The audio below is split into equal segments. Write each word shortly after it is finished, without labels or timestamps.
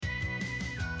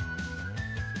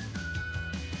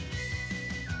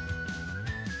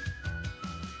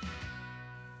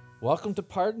Welcome to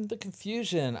Pardon the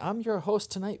Confusion. I'm your host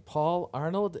tonight, Paul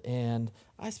Arnold, and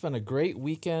I spent a great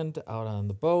weekend out on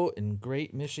the boat in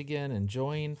Great Michigan,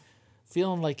 enjoying,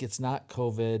 feeling like it's not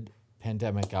COVID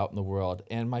pandemic out in the world.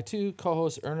 And my two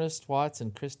co-hosts, Ernest Watts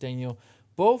and Chris Daniel,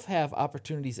 both have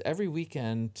opportunities every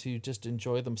weekend to just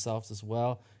enjoy themselves as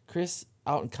well. Chris,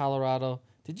 out in Colorado,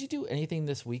 did you do anything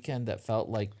this weekend that felt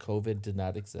like COVID did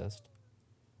not exist?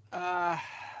 Uh,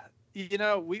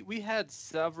 we had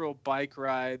several bike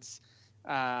rides.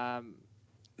 Um,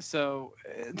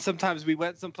 sometimes we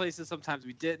went some places, sometimes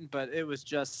we didn't, but it was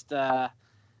just,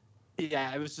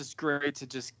 it was just great to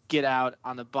just get out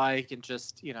on the bike and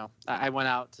just, I went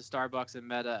out to Starbucks and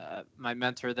met my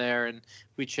mentor there and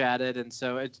we chatted. And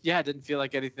so it didn't feel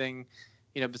like anything,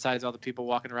 besides all the people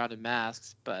walking around in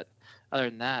masks. But other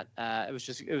than that, it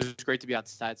was great to be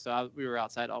outside. So we were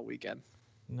outside all weekend.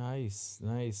 Nice,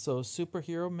 nice. So,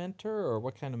 superhero mentor, or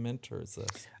what kind of mentor is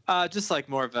this? Just like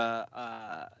more of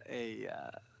a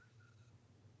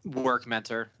work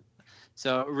mentor.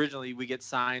 So originally we get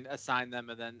assigned them,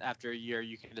 and then after a year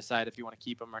you can decide if you want to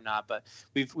keep them or not. But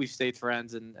we've stayed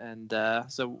friends, and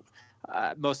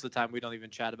most of the time we don't even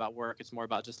chat about work. It's more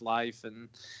about just life and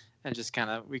just kind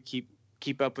of we keep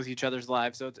up with each other's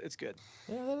lives. So it's good.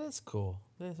 Yeah, that is cool.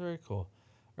 That's very cool.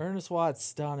 Ernest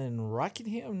Watts down in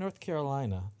Rockingham, North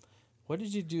Carolina. What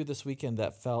did you do this weekend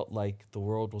that felt like the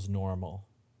world was normal?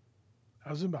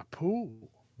 I was in my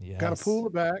pool. Got a pool Yes. in the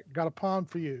back, got a pond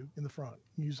for you in the front.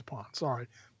 Use the pond. Sorry.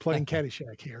 Playing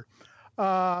Caddyshack here.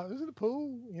 I was in the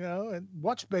pool, and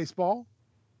watched baseball.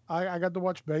 I got to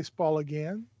watch baseball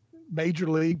again. Major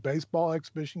League Baseball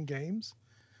exhibition games.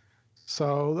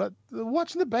 So that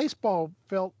watching the baseball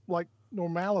felt like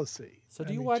normalcy. So, do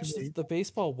I you mean, to watch me, the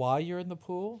baseball while you're in the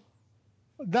pool?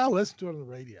 now listen to it on the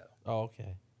radio. Oh,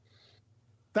 okay.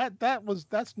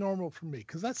 That's normal for me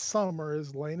because that summer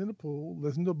is laying in the pool,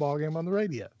 listening to a ball game on the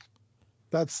radio.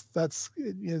 That's as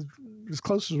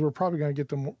close as we're probably going to get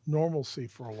to normalcy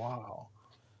for a while,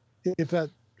 if that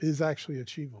is actually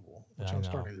achievable, which Yeah, I I'm know.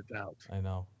 starting to doubt. I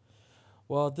know.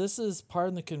 Well, this is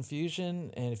Pardon the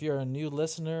Confusion, and if you're a new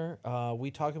listener,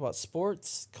 we talk about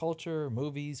sports, culture,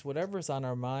 movies, whatever's on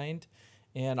our mind.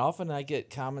 And often I get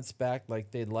comments back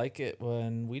like they like it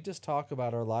when we just talk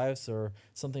about our lives or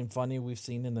something funny we've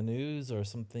seen in the news or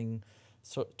something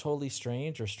totally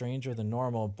strange or stranger than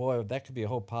normal. Boy, that could be a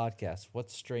whole podcast.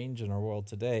 What's strange in our world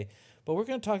today? But we're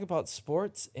going to talk about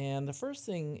sports, and the first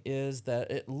thing is that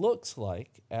it looks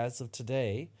like, as of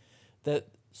today, that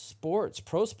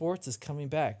pro sports is coming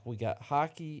back. We got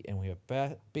hockey and we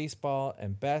have baseball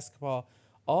and basketball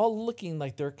all looking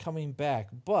like they're coming back.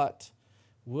 But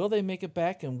will they make it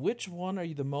back? And which one are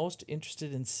you the most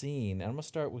interested in seeing? And I'm going to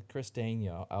start with Chris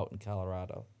Daniel out in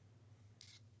Colorado.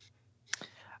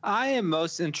 I am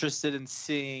most interested in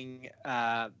seeing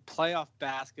playoff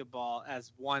basketball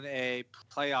as 1A,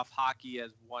 playoff hockey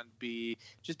as 1B,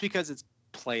 just because it's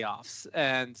playoffs.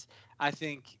 And I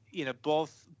think,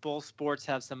 both sports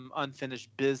have some unfinished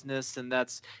business, and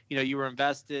that's, you were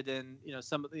invested in,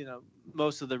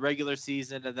 most of the regular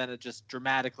season, and then it just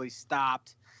dramatically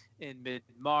stopped in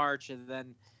mid-March, and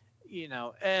then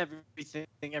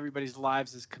everybody's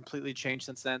lives has completely changed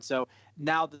since then. So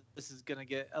now that this is going to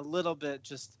get a little bit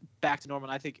just back to normal,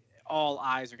 and I think all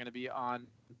eyes are going to be on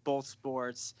both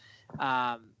sports.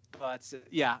 But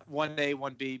yeah, 1A,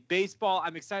 1B. Baseball,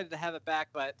 I'm excited to have it back,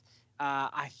 but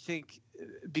I think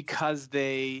because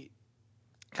they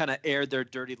kind of aired their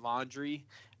dirty laundry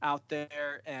out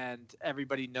there, and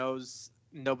everybody knows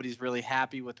nobody's really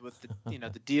happy with the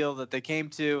the deal that they came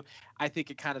to. I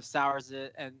think it kind of sours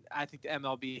it, and I think the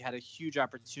MLB had a huge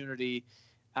opportunity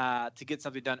to get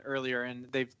something done earlier, and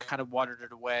they've kind of watered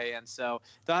it away. And so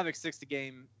they'll have a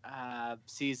 60-game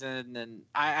season, and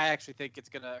I actually think it's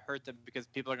going to hurt them because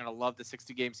people are going to love the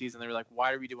 60-game season. They're like,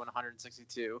 why are we doing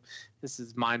 162? This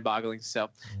is mind-boggling. So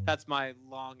that's my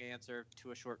long answer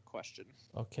to a short question.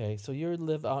 Okay, so you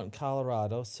live out in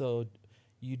Colorado, so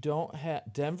you don't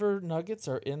have Denver Nuggets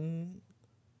are in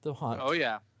the hunt. Oh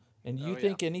yeah. And you Oh yeah.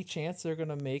 think any chance they're going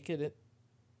to make it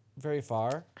very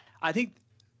far? I think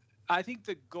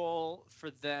the goal for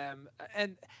them,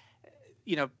 and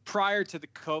prior to the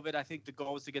COVID, I think the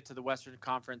goal was to get to the Western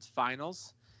Conference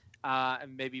Finals,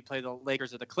 and maybe play the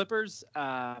Lakers or the Clippers.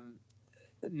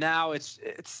 Now it's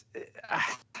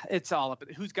all up.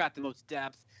 Who's got the most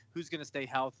depth? Who's going to stay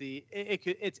healthy?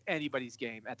 It's anybody's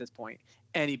game at this point.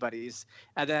 Anybody's.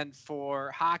 And then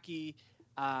for hockey,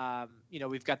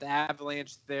 we've got the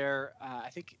Avalanche there. I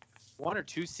think 1 or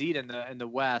 2 seed in the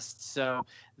West, so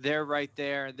they're right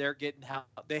there. They're getting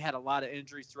they had a lot of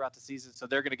injuries throughout the season, so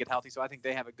they're going to get healthy. So I think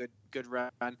they have a good run.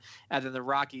 And then the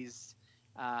Rockies,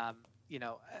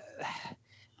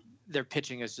 their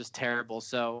pitching is just terrible.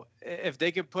 So if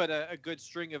they could put a good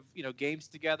string of games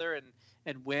together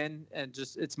and win, and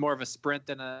just it's more of a sprint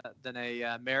than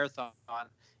a marathon,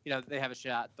 they have a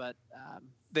shot. But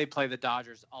they play the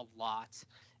Dodgers a lot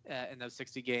in those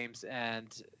 60 games,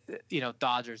 and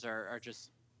Dodgers are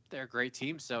just they're a great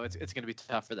team, so it's going to be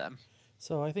tough for them.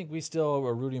 So I think we still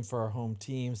are rooting for our home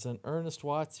teams. And Ernest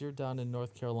Watts, you're down in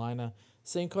North Carolina.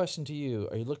 Same question to you.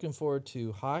 Are you looking forward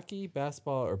to hockey,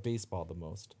 basketball, or baseball the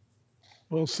most?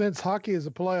 Well, since hockey is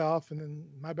a playoff, and then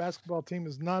my basketball team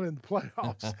is not in the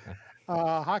playoffs,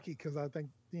 hockey, because I think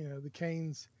the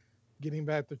Canes getting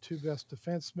back their two best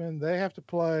defensemen, they have to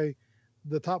play.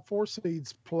 The top four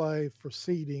seeds play for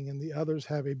seeding, and the others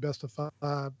have a best of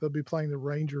five. They'll be playing the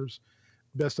Rangers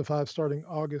best of five starting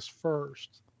August 1st.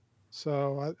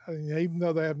 So I mean, even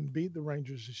though they haven't beat the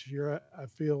Rangers this year, I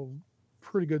feel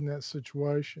pretty good in that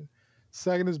situation.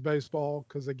 Second is baseball,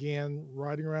 because again,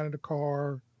 riding around in a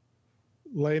car,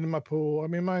 laying in my pool. I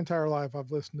mean, my entire life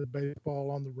I've listened to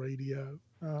baseball on the radio.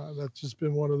 That's just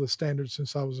been one of the standards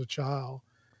since I was a child.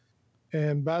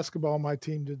 And basketball, my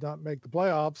team did not make the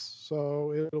playoffs.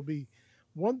 So it'll be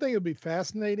one thing that'll be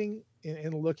fascinating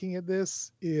in looking at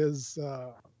this is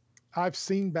I've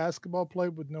seen basketball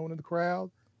played with no one in the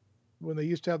crowd. When they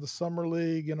used to have the summer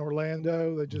league in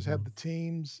Orlando, they just had the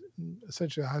teams,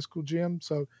 essentially a high school gym.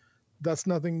 So that's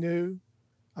nothing new.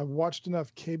 I've watched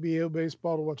enough KBO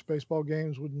baseball to watch baseball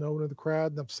games with no one in the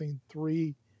crowd, and I've seen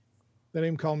three. They don't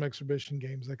even call them exhibition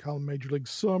games; they call them Major League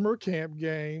Summer Camp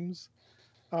games,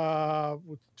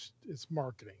 which is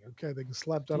marketing. Okay, they can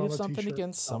slap that Do you on have a something t-shirt.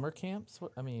 against summer camps?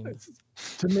 I mean,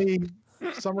 To me,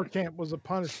 summer camp was a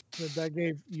punishment that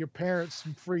gave your parents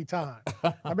some free time.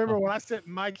 I remember when I sent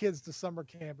my kids to summer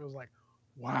camp, it was like,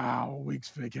 wow, a week's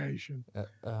vacation.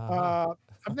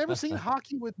 I've never seen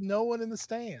hockey with no one in the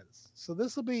stands. So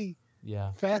this will be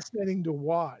fascinating to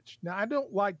watch. Now, I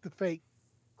don't like the fake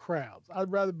crowds.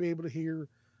 I'd rather be able to hear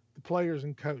the players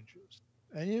and coaches.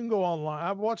 And you can go online.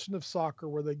 I've watched enough soccer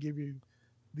where they give you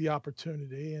the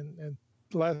opportunity. And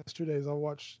the last 2 days I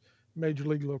watched Major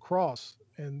League Lacrosse,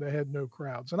 and they had no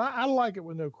crowds. And I like it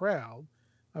with no crowd.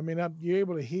 I mean, you're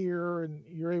able to hear, and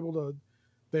you're able to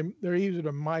they're easy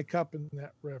to mic up in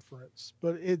that reference.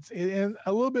 But and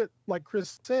a little bit like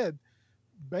Chris said,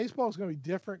 baseball is going to be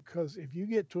different, because if you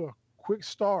get to a quick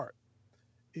start,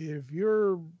 if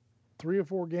you're 3 or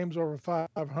 4 games over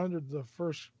 500 the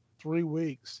first 3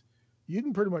 weeks, you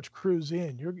can pretty much cruise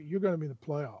in. You're going to be in the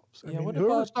playoffs. I mean,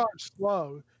 whoever starts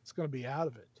slow is going to be out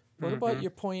of it. What about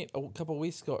your point a couple of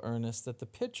weeks ago, Ernest, that the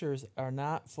pitchers are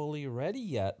not fully ready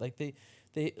yet? Like they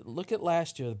look at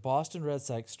last year, the Boston Red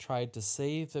Sox tried to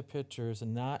save the pitchers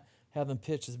and not have them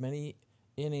pitch as many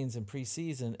innings in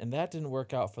preseason, and that didn't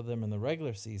work out for them in the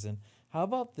regular season. How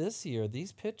about this year?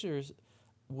 These pitchers,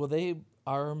 will their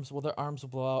arms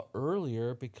blow out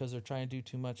earlier because they're trying to do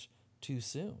too much too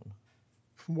soon?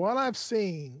 From what I've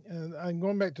seen, and I'm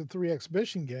going back to 3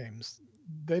 exhibition games,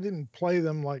 they didn't play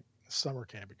them like summer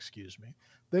camp,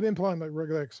 They didn't play them like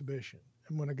regular exhibition.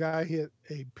 And when a guy hit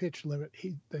a pitch limit,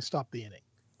 they stopped the inning,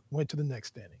 went to the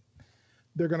next inning.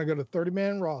 They're going to go to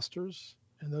 30-man rosters,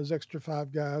 and those extra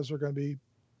 5 guys are going to be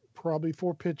probably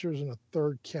 4 pitchers and a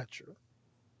third catcher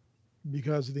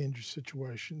because of the injury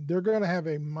situation. They're going to have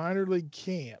a minor league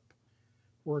camp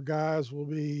where guys will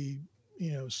be,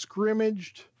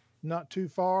 scrimmaged not too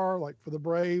far. Like for the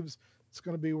Braves, it's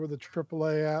going to be where the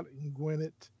AAA out in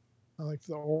Gwinnett. I think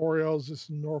for the Orioles, it's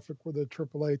in Norfolk, where the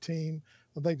AAA team.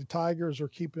 I think the Tigers are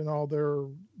keeping all their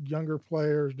younger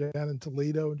players down in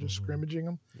Toledo and just scrimmaging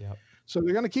them. Yep. So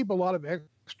they're going to keep a lot of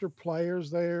extra players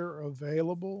there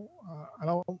available. I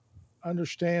don't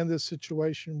understand this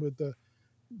situation with the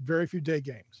very few day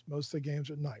games. Most of the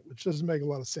games at night, which doesn't make a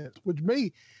lot of sense, which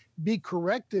may be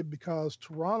corrected because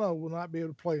Toronto will not be able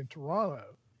to play in Toronto.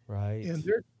 Right. And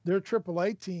their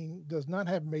AAA team does not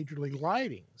have major league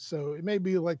lighting. So it may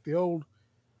be like the old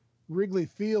Wrigley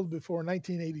Field before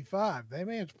 1985. They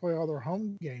may have to play all their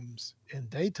home games in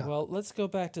daytime. Well, let's go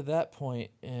back to that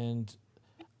point. And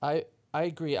I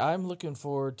agree. I'm looking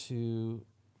forward to,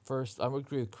 first, I would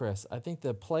agree with Chris. I think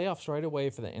the playoffs right away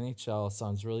for the NHL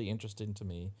sounds really interesting to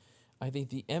me. I think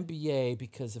the NBA,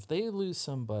 because if they lose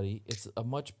somebody, it's a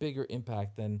much bigger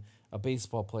impact than a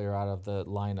baseball player out of the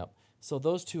lineup. So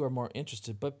those two are more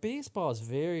interested. But baseball is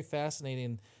very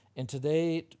fascinating. And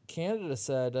today, Canada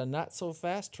said, not so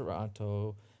fast,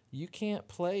 Toronto. You can't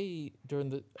play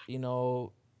during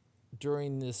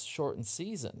this shortened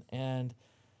season. And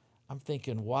I'm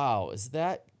thinking, wow, is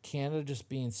that Canada just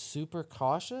being super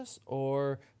cautious,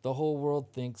 or the whole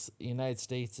world thinks the United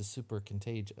States is super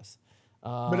contagious?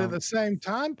 But at the same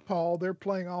time, Paul, they're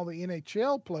playing all the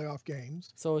NHL playoff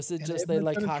games. So is it in just they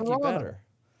like Edmonton and hockey Toronto.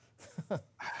 better?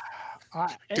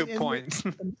 Good point.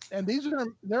 And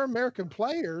they're American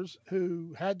players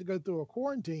who had to go through a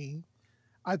quarantine.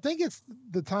 I think it's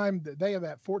the time that they have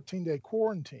that 14-day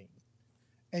quarantine,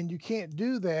 and you can't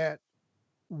do that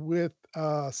with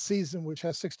a season which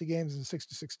has 60 games in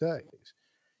 66 days.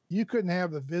 You couldn't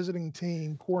have the visiting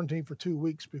team quarantine for 2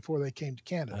 weeks before they came to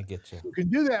Canada. I get you. You can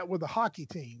do that with the hockey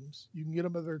teams. You can get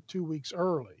them there 2 weeks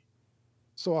early.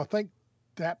 So I think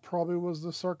that probably was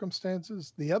the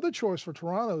circumstances. The other choice for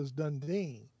Toronto is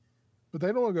Dundee, but they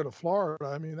don't want to go to Florida.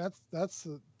 I mean, that's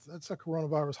a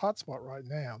coronavirus hotspot right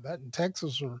now. That and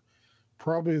Texas are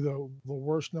probably the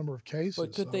worst number of cases.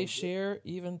 But could they share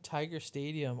even Tiger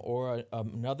Stadium or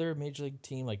another major league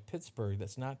team like Pittsburgh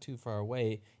that's not too far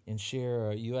away and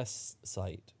share a U.S.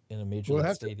 site in a major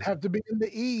league stadium? Have to be in the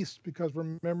East, because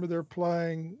remember they're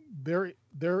playing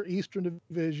their Eastern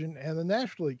Division and the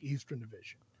National League Eastern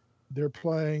Division. They're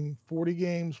playing 40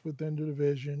 games within the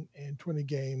division and 20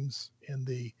 games in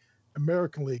the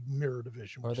American League Mirror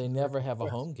Division. Or they never have a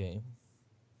home game.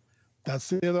 That's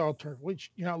the other alternative.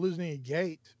 Which you're not losing any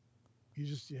gate. You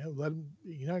just let them.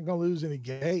 You're not going to lose any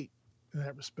gate in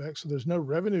that respect. So there's no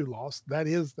revenue loss. That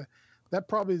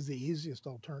probably is the easiest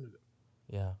alternative.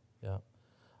 Yeah.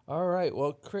 All right.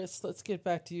 Well, Chris, let's get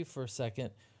back to you for a second.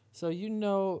 So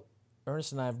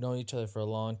Ernest and I have known each other for a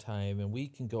long time, and we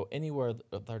can go anywhere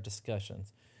with our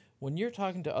discussions. When you're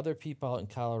talking to other people out in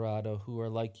Colorado who are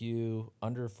like you,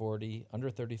 under 40, under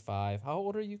 35, how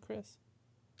old are you, Chris?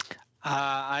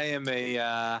 I am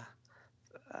a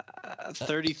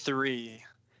 33.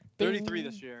 33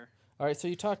 this year. All right, so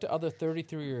you talk to other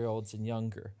 33-year-olds and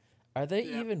younger. Are they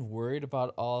even worried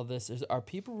about all of this? Are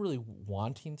people really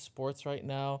wanting sports right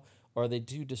now, or are they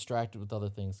too distracted with other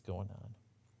things going on?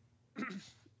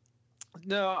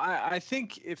 No, I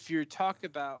think if you're talking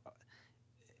about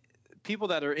people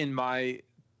that are in my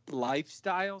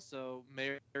lifestyle, so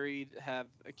married, have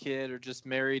a kid, or just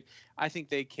married, I think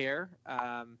they care.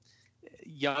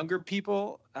 Younger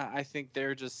people, I think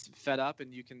they're just fed up,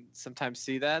 and you can sometimes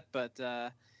see that. But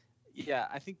I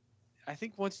think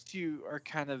once you are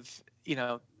kind of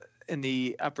in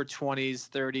the upper 20s,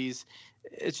 30s,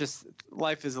 it's just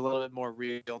life is a little bit more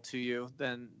real to you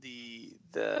than the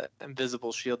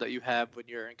invisible shield that you have when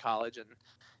you're in college and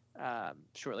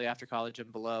shortly after college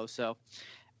and below. So,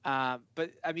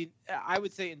 but I mean, I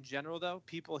would say in general, though,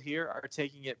 people here are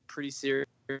taking it pretty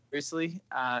seriously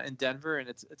in Denver, and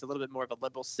it's a little bit more of a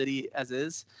liberal city as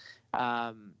is.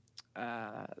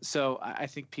 So I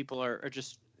think people are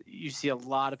just, you see a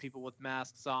lot of people with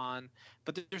masks on,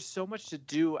 but there's so much to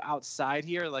do outside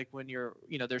here. Like when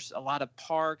there's a lot of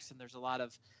parks and there's a lot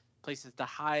of places to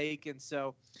hike. And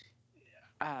so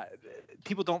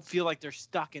people don't feel like they're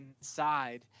stuck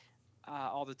inside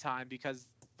all the time, because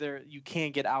you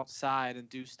can get outside and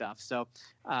do stuff. So,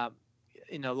 a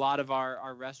lot of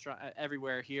our restaurant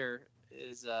everywhere here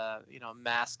is,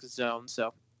 mask zone.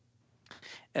 So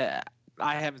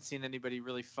I haven't seen anybody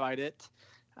really fight it.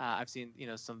 I've seen,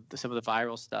 some of the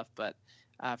viral stuff, but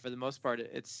for the most part,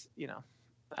 it's,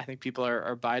 I think people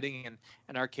are biting,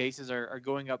 and our cases are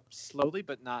going up slowly,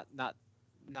 but not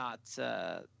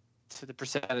to the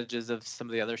percentages of some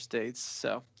of the other states.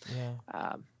 So,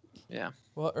 yeah.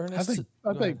 Well, Ernest,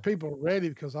 I think people are ready,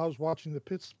 because I was watching the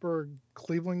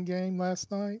Pittsburgh-Cleveland game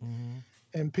last night,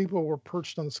 and people were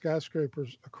perched on the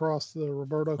skyscrapers across the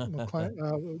Roberto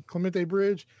Clemente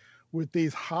Bridge with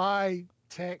these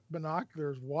high-tech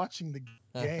binoculars watching the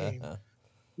game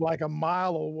like a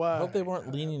mile away. I hope they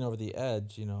weren't leaning over the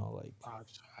edge, like. I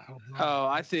don't know.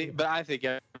 I think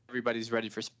everybody's ready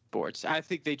for sports. I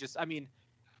think they just,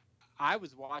 I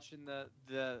was watching the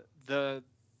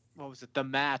what was it, the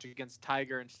match against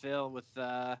Tiger and Phil with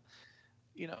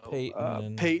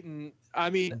Peyton.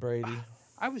 And Brady.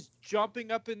 I was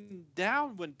jumping up and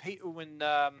down when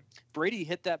Brady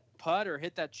hit that putt or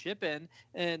hit that chip in,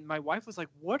 and my wife was like,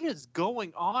 "What is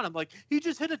going on?" I'm like, "He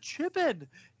just hit a chip in."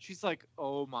 She's like,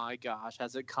 "Oh my gosh,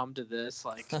 has it come to this?"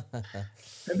 Like,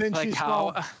 and then like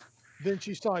Then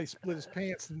she saw he split his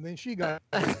pants, and then she got.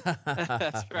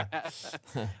 That's right.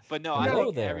 But no, I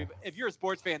think if you're a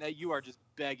sports fan, you are just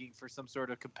begging for some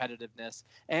sort of competitiveness.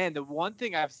 And the one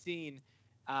thing I've seen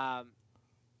a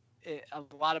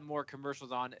lot of more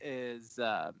commercials on is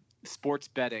sports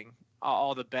betting.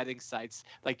 All the betting sites,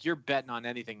 like you're betting on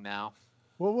anything now.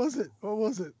 What was it?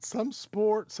 Some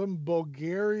sport, some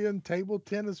Bulgarian table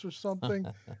tennis or something.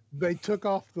 They took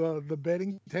off the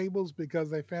betting tables because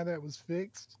they found out it was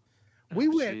fixed. We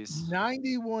went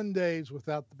 91 days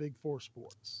without the big four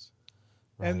sports.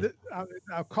 And Right.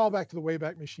 I'll call back to the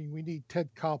Wayback Machine. We need Ted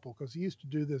Koppel because he used to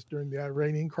do this during the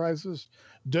Iranian crisis.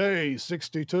 Day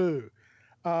 62.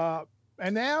 Uh,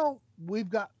 and now we've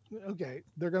got, okay,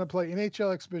 they're going to play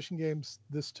NHL exhibition games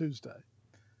this Tuesday.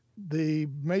 The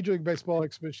Major League Baseball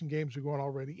exhibition games are going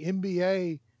already.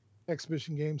 NBA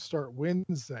exhibition games start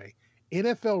Wednesday.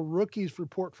 NFL rookies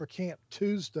report for camp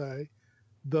Tuesday.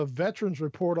 The veterans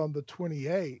report on the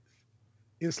 28th.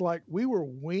 It's like we were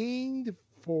weaned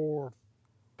for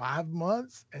 5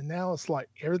 months, and now it's like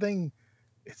everything.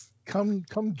 It's come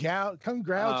grouch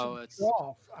Oh, and it's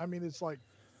off. I mean, it's like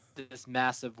this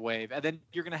massive wave, and then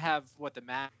you're gonna have what the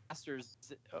Masters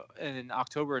in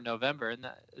October and November, and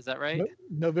is that right?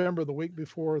 November, the week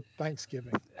before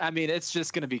Thanksgiving. I mean, it's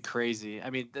just gonna be crazy. I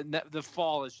mean, the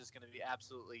fall is just gonna be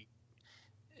absolutely.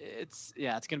 It's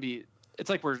gonna be. It's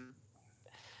like we're,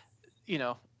 you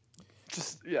know,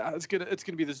 it's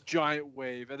gonna be this giant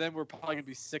wave, and then we're probably gonna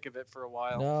be sick of it for a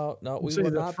while. No, we See,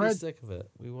 will the not be sick of it.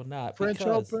 We will not.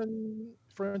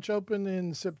 French Open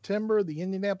in September, the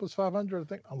Indianapolis 500, I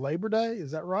think on Labor Day.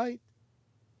 Is that right?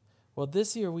 Well,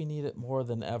 this year we need it more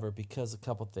than ever because a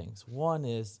couple things. One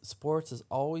is sports has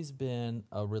always been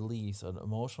a release, an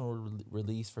emotional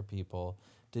release for people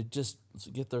to just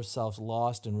get themselves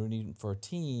lost in rooting for a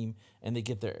team, and they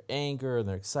get their anger and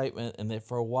their excitement, and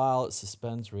for a while it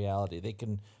suspends reality. They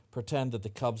can pretend that the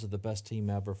Cubs are the best team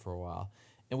ever for a while.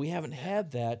 And we haven't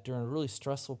had that during a really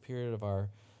stressful period of our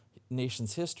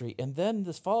nation's history. And then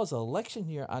this fall is an election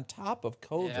year on top of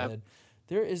COVID. Yeah.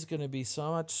 There is going to be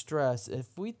so much stress.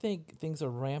 If we think things are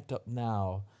ramped up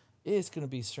now, it is going to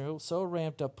be so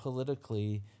ramped up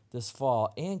politically this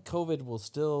fall. And COVID will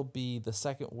still be the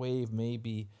second wave,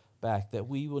 maybe back, that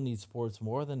we will need sports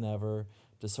more than ever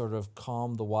to sort of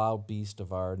calm the wild beast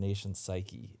of our nation's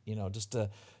psyche, just to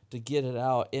get it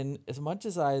out. And as much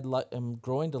as I am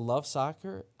growing to love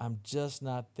soccer, I'm just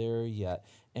not there yet.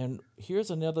 And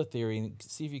here's another theory, and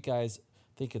see if you guys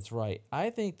think it's right. I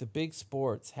think the big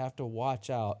sports have to watch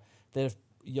out that if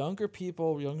younger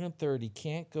people, younger than 30,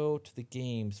 can't go to the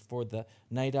games for the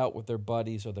night out with their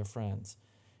buddies or their friends,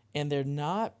 and they're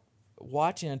not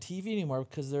watching on TV anymore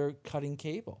because they're cutting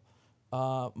cable.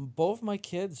 Both my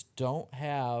kids don't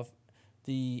have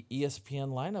the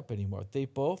ESPN lineup anymore. They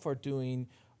both are doing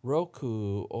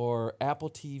Roku or Apple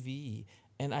TV,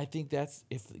 and I think that's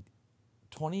if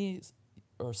 20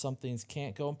 or somethings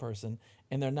can't go in person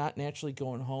and they're not naturally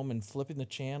going home and flipping the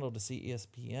channel to see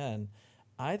ESPN,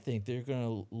 I think they're going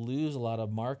to lose a lot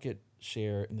of market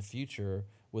share in the future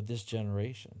with this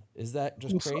generation. Is that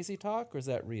just crazy talk or is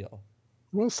that real?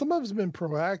 Well, some of it's been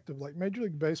proactive. Like Major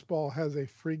League Baseball has a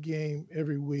free game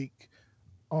every week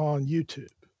on YouTube.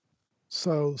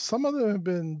 So some of them have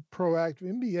been proactive.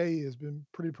 NBA has been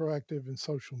pretty proactive in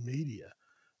social media.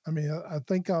 I mean, I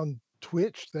think on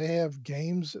Twitch they have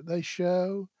games that they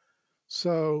show.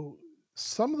 So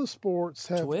some of the sports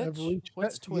have reached.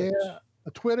 What's Twitch? Yeah,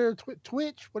 Twitch.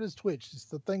 What is Twitch? It's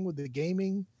the thing with the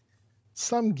gaming,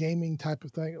 some gaming type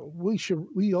of thing.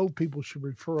 We old people should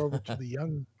refer over to the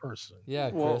young person.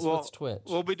 Yeah, Chris, what's Twitch?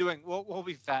 We'll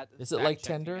be fat. Is it like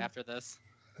Tinder after this?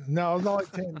 No, it's not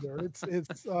like Tinder. It's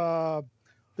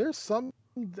there's some.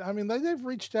 I mean, they've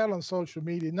reached out on social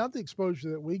media, not the exposure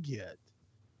that we get.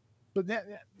 But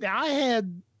now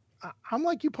I'm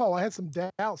like you, Paul. I had some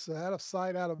doubts, out of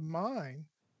sight, out of mind.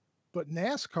 But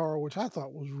NASCAR, which I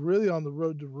thought was really on the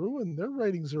road to ruin, their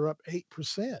ratings are up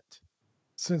 8%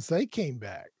 since they came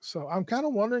back. So I'm kind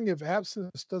of wondering if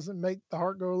absence doesn't make the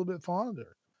heart go a little bit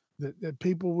fonder. That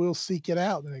people will seek it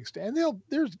out the next day. And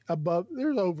there's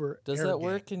over. Does that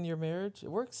work in your marriage?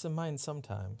 It works in mine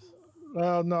sometimes.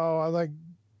 Well, no, I think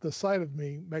the sight of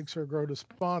me makes her grow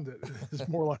despondent is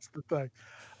more or less the thing.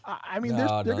 I mean, they're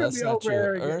going to be over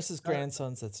arrogant. Ernest's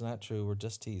grandsons, that's not true. We're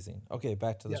just teasing. Okay,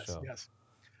 back to the show. Yes.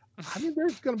 I mean,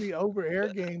 there's going to be over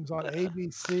air games on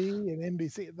ABC and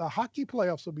NBC. The hockey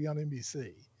playoffs will be on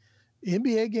NBC.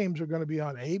 NBA games are going to be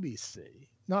on ABC.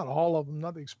 Not all of them,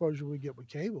 not the exposure we get with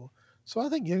cable. So I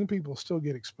think young people still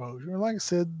get exposure. And like I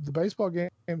said, the baseball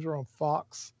games are on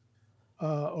Fox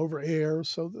over air,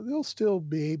 so they'll still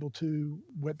be able to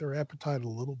whet their appetite a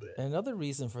little bit. Another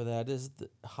reason for that is that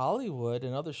Hollywood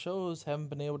and other shows haven't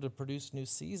been able to produce new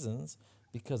seasons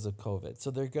because of COVID.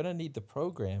 So they're going to need the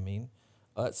programming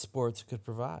sports could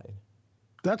provide.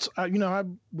 That's, I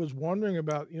was wondering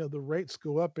about, the rates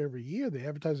go up every year, the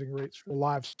advertising rates for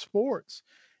live sports.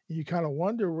 You kind of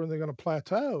wonder when they're going to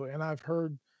plateau. And I've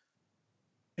heard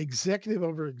executive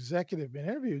over executive been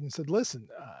interviewed and said, listen,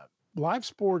 live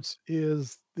sports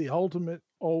is the ultimate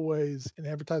always in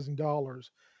advertising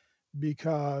dollars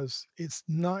because it's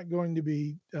not going to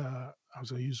be, I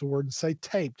was going to use the word and say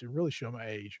taped and really show my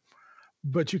age,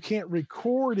 but you can't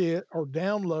record it or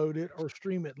download it or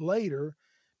stream it later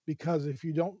because if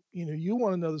you don't, you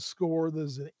want to know the score.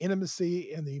 There's an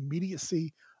intimacy and the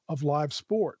immediacy of live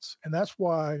sports, and that's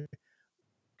why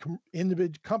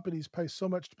individual companies pay so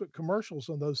much to put commercials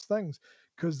on those things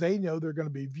because they know they're going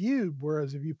to be viewed.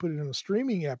 Whereas if you put it in a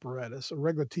streaming apparatus, a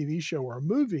regular TV show or a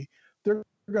movie, they're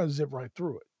going to zip right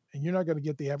through it, and you're not going to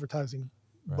get the advertising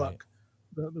buck,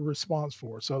 the response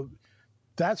for it. So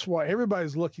that's why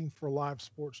everybody's looking for live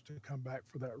sports to come back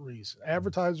for that reason.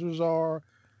 Advertisers are,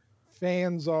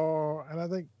 fans are, and I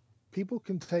think people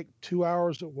can take 2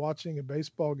 hours at watching a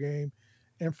baseball game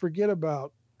and forget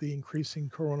about the increasing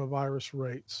coronavirus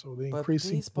rates or the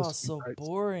increasing. But baseball's so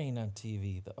boring on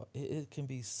TV, though. It can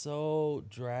be so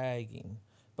dragging.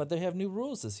 But they have new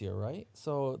rules this year, right?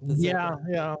 So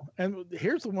yeah. And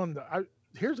here's the one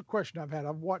here's a question I've had.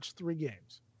 I've watched 3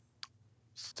 games,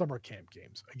 summer camp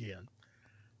games again.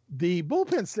 The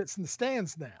bullpen sits in the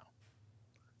stands now,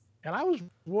 and I was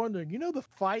wondering, the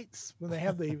fights when they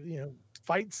have the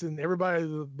fights and everybody,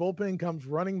 the bullpen comes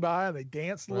running by and they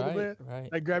dance a little bit. Right.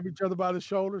 They grab each other by the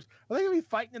shoulders. Are they going to be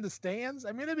fighting in the stands?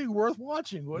 I mean, it'd be worth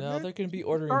watching, wouldn't it? No, they're going to be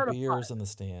ordering beers in the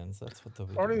stands. That's what they'll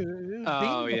be doing.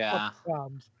 Oh, yeah.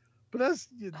 But that's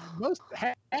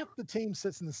half the team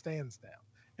sits in the stands now,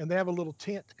 and they have a little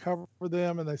tent to cover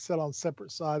them, and they sit on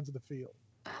separate sides of the field.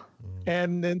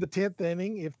 And in the 10th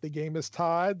inning, if the game is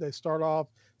tied, they start off.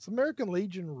 It's American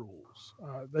Legion rules.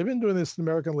 They've been doing this in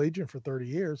American Legion for 30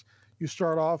 years. You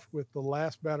start off with the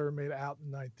last batter made out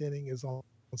in the 9th inning is on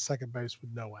second base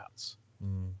with no outs.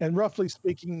 And roughly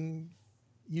speaking,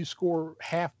 you score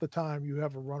half the time you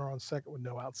have a runner on second with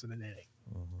no outs in an inning.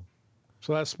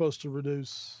 So that's supposed to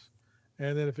reduce.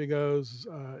 And then if it goes,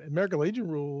 American Legion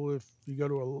rule, if you go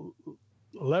to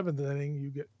 11th inning, you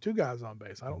get 2 guys on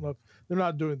base. I don't know if they're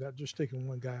not doing that, just taking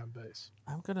 1 guy on base.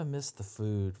 I'm going to miss the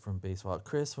food from baseball.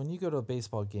 Chris, when you go to a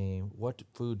baseball game, what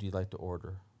food do you like to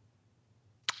order?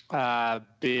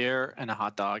 Beer and a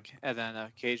hot dog. And then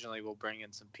occasionally we'll bring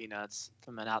in some peanuts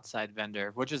from an outside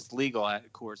vendor, which is legal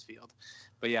at Coors Field.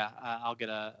 But yeah, I'll get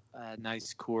a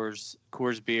nice Coors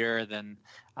beer, then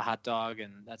a hot dog,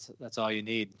 and that's all you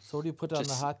need. So what do you put on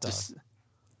the hot dog?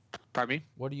 Pardon me?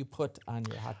 What do you put on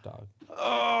your hot dog?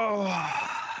 Oh,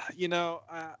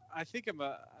 I think I'm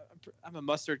a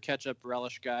mustard ketchup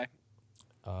relish guy.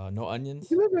 No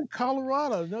onions? You live in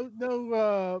Colorado.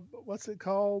 No. What's it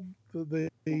called? The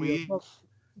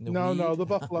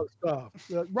buffalo stuff.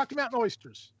 Rocky Mountain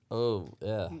oysters. Oh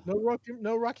yeah.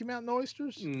 No Rocky Mountain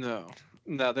oysters. No,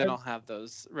 they don't have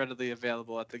those readily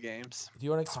available at the games. Do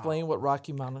you want to explain what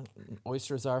Rocky Mountain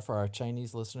oysters are for our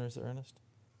Chinese listeners, Ernest?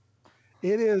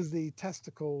 It is the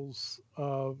testicles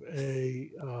of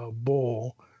a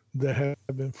bull that have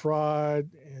been fried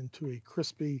into a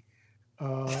crispy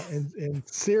and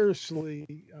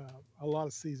seriously a lot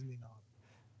of seasoning on.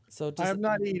 So I have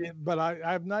not eaten it, but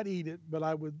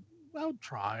I would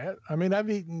try it. I mean,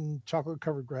 I've eaten chocolate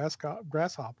covered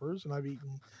grasshoppers, and I've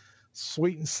eaten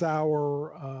sweet and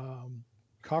sour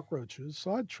cockroaches,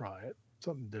 so I'd try it.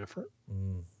 Something different.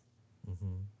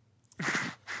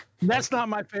 That's not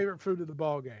my favorite food of the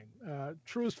ball game.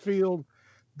 Truist Field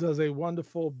does a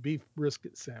wonderful beef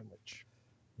brisket sandwich.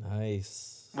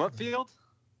 Nice. What field?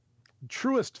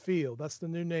 Truist Field. That's the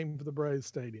new name for the Braves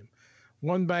Stadium.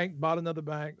 One bank bought another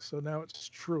bank, so now it's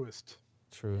Truist.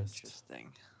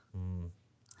 Interesting.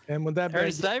 And when that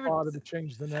bank bought it,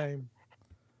 changed the name.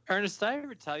 Ernest, did I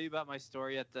ever tell you about my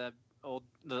story at the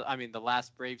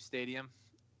last Brave Stadium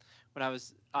when I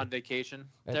was on vacation?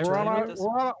 We're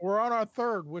on our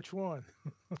third. Which one?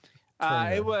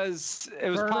 It was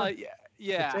probably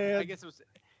I guess it was.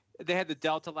 They had the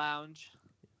Delta Lounge.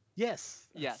 Yes.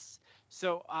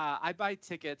 So I buy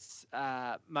tickets.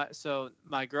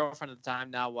 My girlfriend at the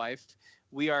time, now wife,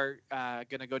 we are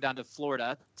gonna go down to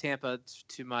Florida, Tampa,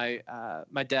 to my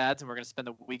dad's, and we're gonna spend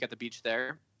the week at the beach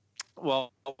there.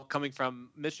 Well, coming from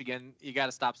Michigan, you got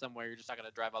to stop somewhere. You're just not gonna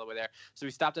drive all the way there. So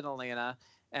we stopped in Atlanta,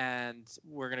 and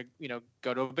we're gonna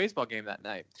go to a baseball game that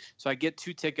night. So I get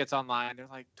 2 tickets online. They're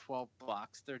like $12.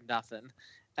 They're nothing.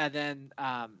 And then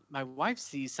my wife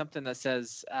sees something that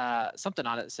says something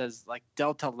on it that says like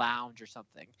Delta Lounge or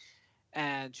something.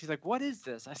 And she's like, "What is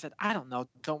this?" I said, "I don't know.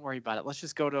 Don't worry about it. Let's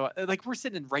just go to we're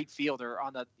sitting in right field or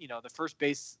on the the first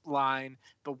base line,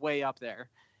 but way up there."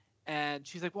 And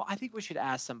she's like, "Well, I think we should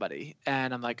ask somebody."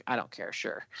 And I'm like, "I don't care.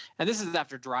 Sure." And this is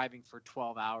after driving for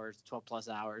 12 plus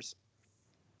hours.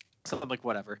 So I'm like,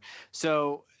 whatever.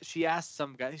 So she asked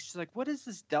some guy, she's like, "What is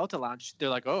this Delta Lounge?" They're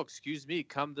like, "Oh, excuse me,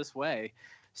 come this way."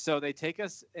 So they take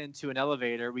us into an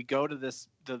elevator. We go to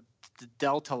the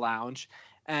Delta Lounge,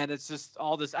 and it's just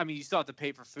all this. I mean, you still have to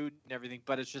pay for food and everything,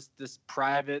 but it's just this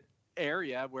private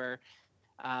area where,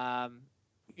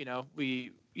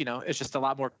 it's just a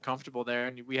lot more comfortable there,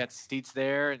 and we had seats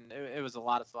there, and it was a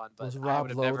lot of fun. But Was I Rob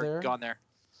would have Lowe never there? gone there.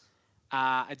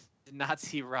 I did not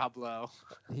see Rob Lowe.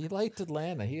 He liked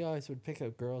Atlanta. He always would pick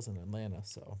up girls in Atlanta.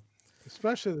 So,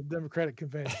 especially the Democratic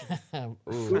convention. Ooh.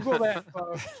 Google that,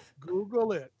 folks.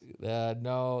 Google it.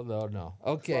 No.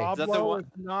 Okay. Rob Is that the Lowe one- is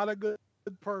not a good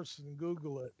person.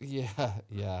 Google it.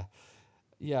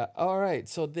 Yeah. All right.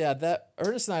 So that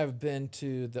Ernest and I have been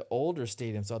to the older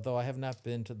stadiums, although I have not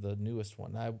been to the newest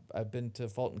one. I've been to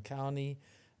Fulton County,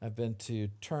 I've been to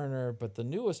Turner, but the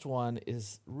newest one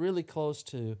is really close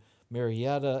to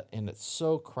Marietta, and it's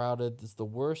so crowded. It's the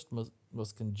worst,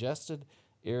 most congested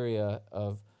area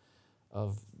of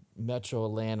Metro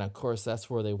Atlanta. Of course, that's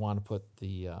where they want to put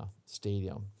the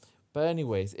stadium. But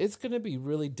anyways, it's going to be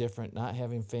really different not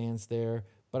having fans there.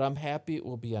 But I'm happy it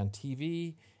will be on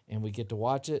TV and we get to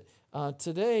watch it.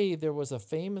 Today, there was a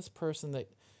famous person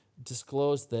that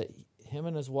disclosed that him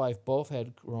and his wife both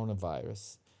had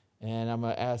coronavirus. And I'm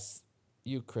going to ask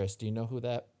you, Chris, do you know who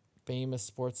that famous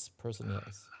sports person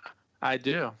is? I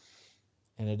do.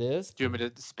 And it is? Do you want me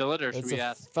to spill it, or should It's we a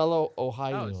ask? fellow Oh,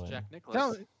 Ohioan. it's Jack Nicklaus.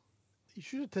 No, you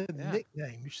should have said Yeah.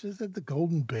 nickname. You should have said the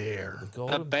Golden Bear. The The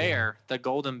Golden bear, the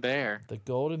golden bear. The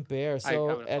Golden Bear. I So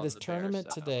would've at called his it the bear, tournament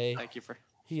so today, Thank you for.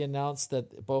 he announced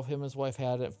that both him and his wife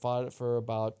had it, fought it for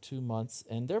about 2 months,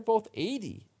 and they're both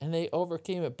 80, and they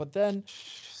overcame it. But then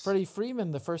Freddie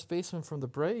Freeman, the first baseman from the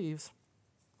Braves,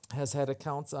 has had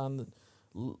accounts on the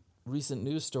recent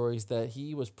news stories that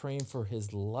he was praying for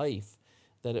his life,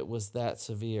 that it was that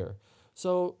severe.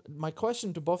 So my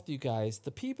question to both of you guys,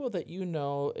 the people that you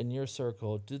know in your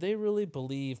circle, do they really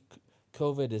believe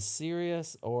COVID is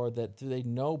serious, or that do they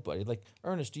know anybody? Like,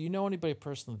 Ernest, do you know anybody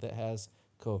personally that has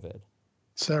COVID?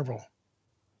 Several.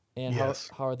 And Yes.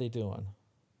 how are they doing?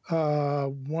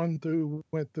 Went through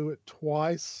it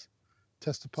twice,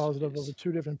 tested positive Jeez. over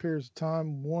 2 different periods of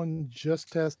time. One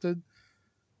just tested.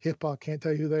 HIPAA, can't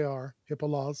tell you who they are. HIPAA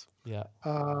laws. Yeah.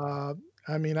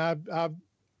 I mean, I've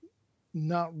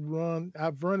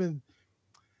run in,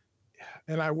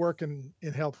 and I work in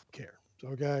healthcare.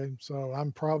 Okay, so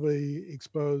I'm probably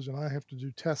exposed, and I have to do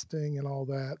testing and all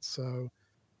that. So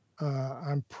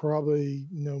I'm probably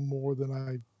know more than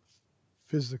I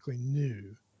physically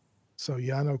knew. So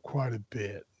yeah, I know quite a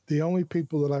bit. The only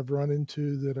people that I've run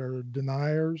into that are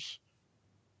deniers,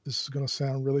 this is going to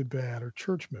sound really bad, are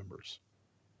church members.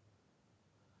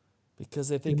 Because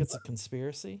they think it's a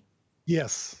conspiracy?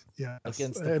 Yes.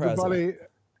 Against the everybody.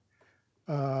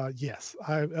 Yes,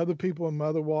 I have other people in my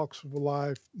other walks of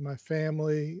life, my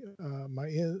family, my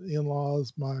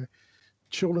in-laws, my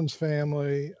children's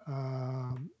family,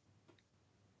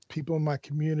 people in my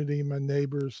community, my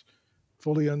neighbors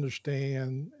fully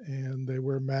understand, and they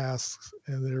wear masks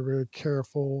and they're very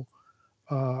careful.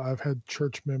 I've had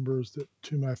church members that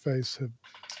to my face have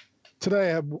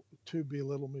to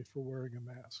belittle me for wearing a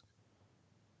mask.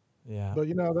 Yeah. But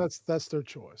that's their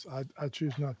choice. I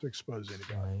choose not to expose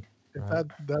anybody. Right.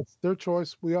 That's their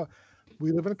choice. We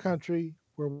live in a country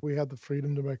where we have the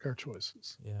freedom to make our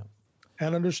choices Yeah.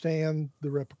 and understand the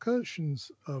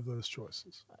repercussions of those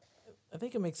choices. I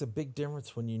think it makes a big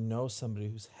difference when you know somebody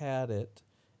who's had it,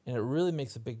 and it really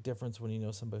makes a big difference when you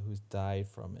know somebody who's died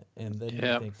from it. And then you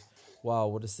think, wow,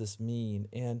 what does this mean?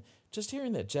 And just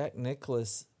hearing that Jack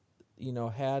Nicklaus,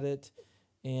 had it,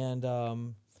 and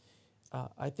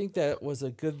I think that was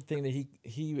a good thing that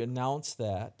he announced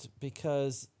that,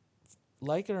 because,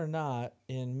 like it or not,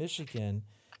 in Michigan,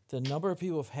 the number of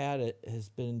people who've had it has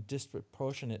been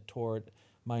disproportionate toward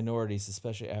minorities,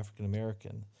 especially African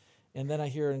American. And then I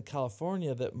hear in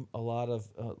California that a lot of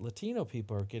Latino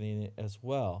people are getting it as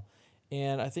well.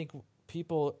 And I think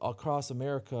people across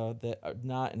America that are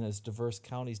not in as diverse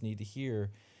counties need to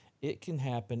hear it can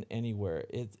happen anywhere.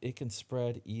 It can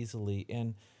spread easily.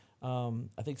 And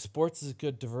I think sports is a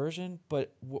good diversion,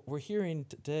 but we're hearing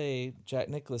today Jack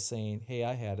Nicklaus saying, hey,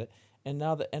 I had it. And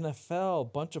now the NFL, a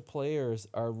bunch of players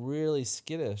are really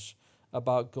skittish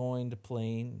about going to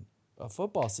playing a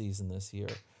football season this year.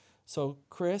 So,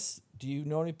 Chris, do you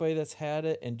know anybody that's had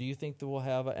it, and do you think that we'll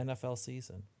have an NFL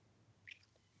season?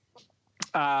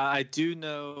 I do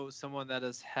know someone that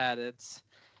has had it.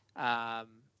 And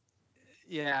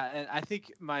I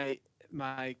think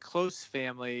my close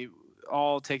family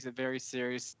all takes it very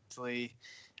seriously.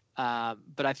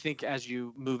 But I think as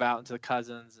you move out into the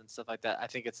cousins and stuff like that, I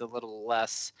think it's a little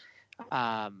less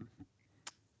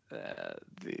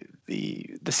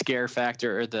the scare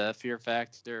factor or the fear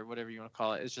factor, whatever you want to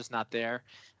call it, is just not there.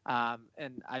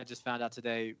 And I just found out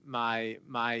today my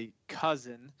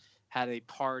cousin had a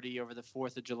party over the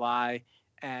 4th of July,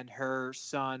 and her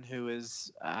son, who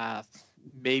is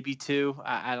maybe 2,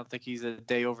 I don't think he's a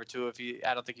day over 2.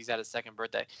 I don't think he's had his second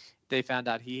birthday. They found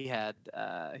out he has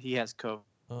COVID.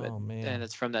 Oh man! And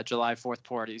it's from that July 4th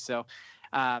party. So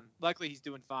luckily he's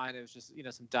doing fine. It was just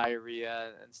some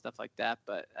diarrhea and stuff like that.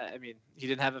 But I mean, he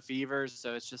didn't have a fever,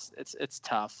 so it's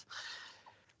tough.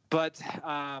 But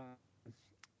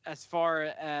as far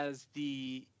as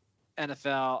the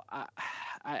NFL,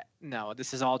 no,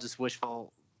 this is all just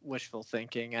wishful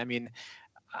thinking. I mean,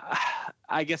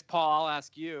 I guess, Paul, I'll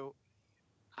ask you.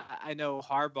 I know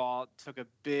Harbaugh took a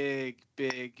big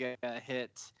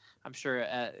hit, I'm sure,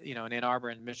 in Ann Arbor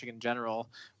and Michigan in general,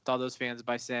 with all those fans,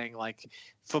 by saying, like,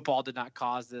 football did not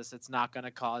cause this. It's not going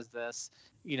to cause this.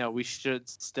 We should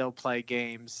still play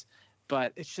games.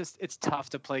 But it's tough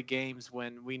to play games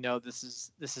when we know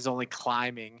this is only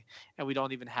climbing and we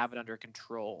don't even have it under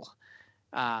control.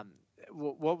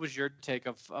 What was your take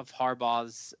of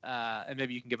Harbaugh's? And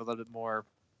maybe you can give a little bit more.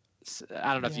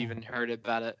 I don't know if you even heard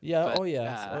about it. Yeah. But, oh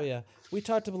yeah. We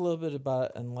talked a little bit about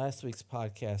it in last week's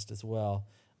podcast as well.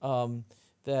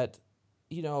 That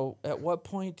at what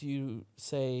point do you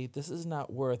say this is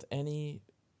not worth any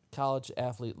college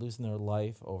athlete losing their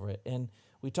life over it? And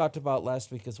we talked about last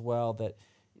week as well that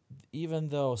even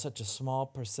though such a small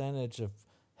percentage of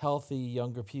healthy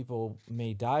younger people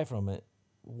may die from it,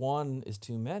 one is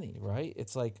too many, right?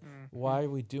 It's like, why are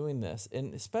we doing this?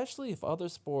 And especially if other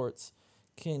sports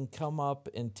can come up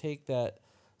and take that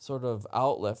sort of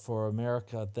outlet for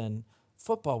America, then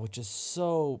football, which is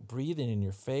so breathing in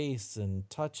your face and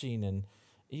touching, and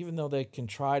even though they can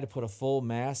try to put a full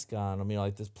mask on,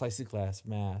 like this plexiglass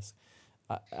mask,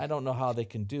 I don't know how they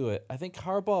can do it. I think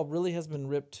Harbaugh really has been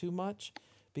ripped too much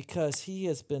because he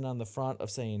has been on the front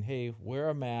of saying, hey, wear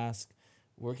a mask.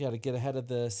 We're got to get ahead of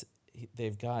this.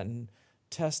 They've gotten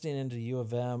testing into U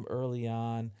of M early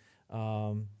on.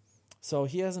 So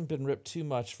he hasn't been ripped too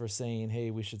much for saying, hey,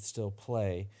 we should still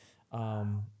play. I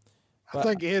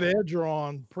think Ed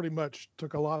Edgeron pretty much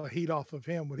took a lot of heat off of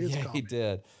him with his comment. He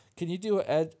did. Can you do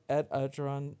an Ed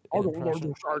Edgeron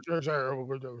impression?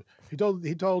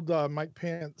 He told Mike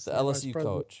Pence, the LSU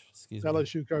coach. Excuse me.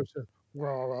 LSU coach said,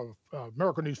 "Well,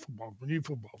 America needs football. We need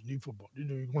football. You're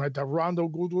going to have to Rondo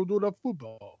go do the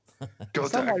football."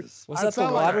 Was that the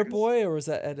Water Boy or was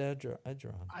that Ed Edgeron?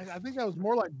 I think that was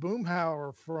more like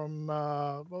Boomhauer from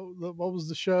what was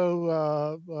the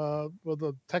show with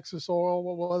the Texas Oil?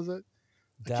 What was it?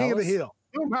 King of the Hill.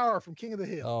 Boomhauer from King of the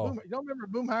Hill. Oh. You don't remember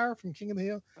Boomhauer from King of the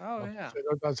Hill? Oh, yeah.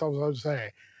 That's what I was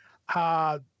saying.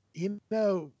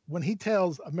 When he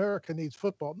tells America needs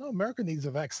football, no, America needs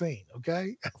a vaccine,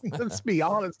 okay? Let's be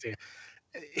honest here.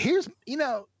 Here's,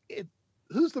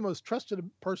 who's the most trusted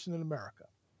person in America?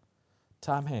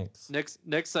 Tom Hanks. Nick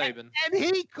Saban. And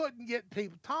he couldn't get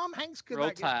people. Tom Hanks could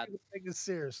not get people taken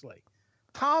seriously.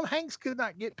 Tom Hanks could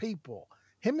not get people.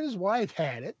 Him and his wife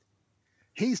had it.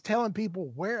 He's telling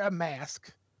people wear a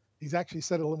mask. He's actually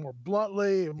said it a little more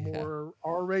bluntly and more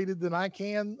R-rated than I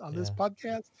can on this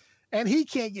podcast. And he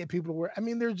can't get people to wear. I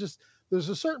mean, there's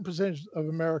a certain percentage of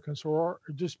Americans who are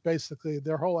just basically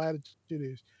their whole attitude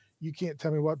is, you can't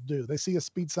tell me what to do. They see a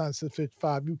speed sign that says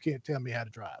 55. You can't tell me how to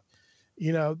drive.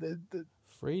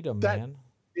 Freedom, man.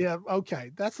 Yeah.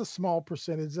 Okay. That's a small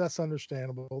percentage. That's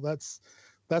understandable. That's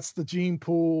the gene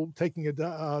pool taking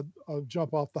a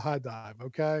jump off the high dive.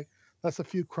 Okay. That's a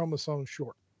few chromosomes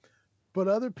short. But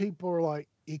other people are like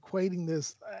equating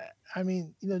this.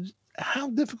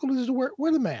 How difficult is it to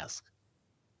wear the mask?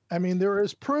 I mean, there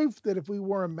is proof that if we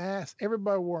wore a mask,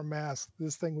 everybody wore a mask,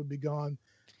 this thing would be gone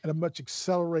at a much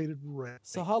accelerated rate.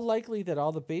 So how likely that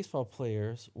all the baseball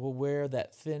players will wear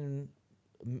that thin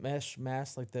mesh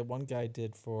mask like that one guy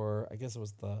did for, I guess it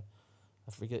was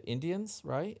Indians,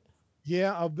 right?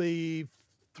 Yeah, of the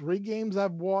 3 games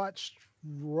I've watched,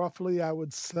 roughly, I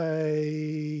would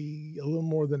say a little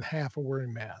more than half are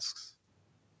wearing masks.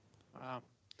 Wow.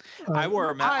 I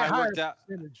wore a mask. Higher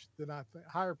percentage than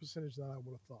I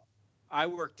would have thought. I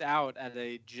worked out at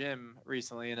a gym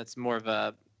recently, and it's more of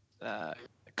a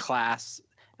class,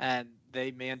 and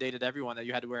they mandated everyone that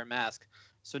you had to wear a mask.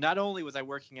 So not only was I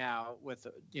working out with,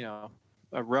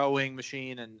 a rowing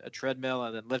machine and a treadmill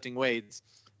and then lifting weights,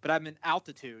 but I'm in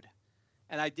altitude,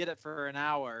 and I did it for an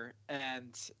hour,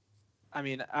 and I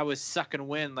mean, I was sucking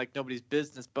wind like nobody's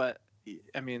business, but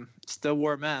I mean, still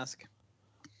wore a mask.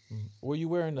 Were you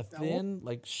wearing a thin,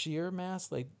 like sheer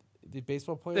mask, like the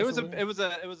baseball players? It was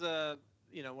a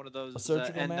one of those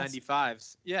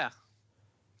N95s. Yeah.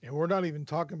 And we're not even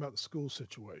talking about the school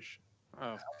situation.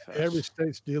 Oh, every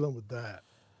state's dealing with that.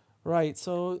 Right.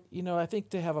 So, I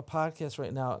think to have a podcast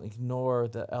right now and ignore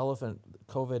the elephant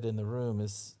COVID in the room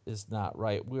is not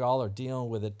right. We all are dealing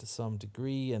with it to some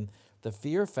degree and the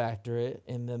fear factor it.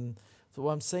 And then so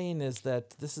what I'm saying is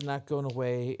that this is not going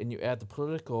away and you add the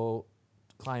political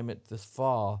climate this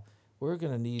fall, we're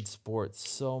going to need sports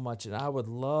so much. And I would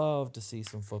love to see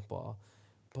some football.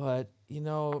 But,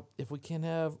 if we can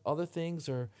have other things,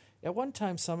 or at one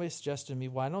time somebody suggested to me,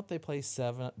 why don't they play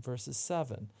 7 versus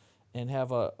 7 and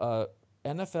have a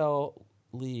NFL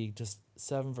league, just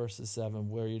 7 versus 7,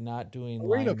 where you're not doing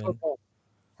Arena linemen. football.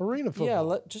 Arena Yeah,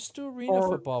 football. just do arena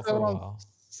Or football for a while.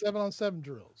 7-on-7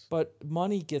 drills. But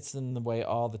money gets in the way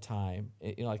all the time.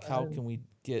 Like how And can we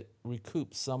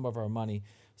recoup some of our money?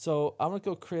 So I'm gonna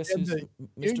go Chris, and who's the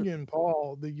Mr. union,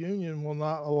 Paul, the union will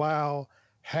not allow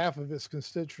half of its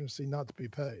constituency not to be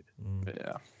paid.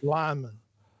 Yeah. Linemen.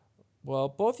 Well,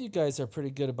 both you guys are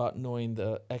pretty good about knowing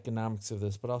the economics of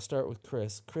this, but I'll start with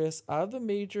Chris. Chris, out of the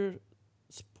major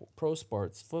pro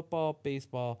sports, football,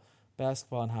 baseball,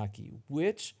 basketball, and hockey,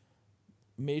 which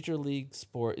major league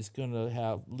sport is going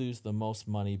to lose the most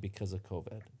money because of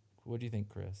COVID? What do you think,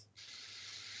 Chris?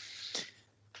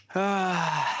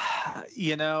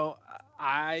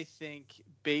 I think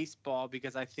baseball,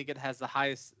 because I think it has the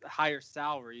higher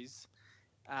salaries,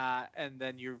 and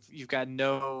then you've got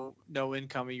no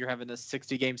income. You're having a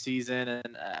 60-game season,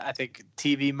 and I think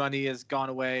TV money has gone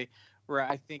away. Where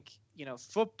I think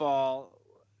football,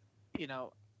 yeah,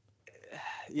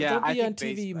 They'll I be on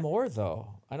think TV more though.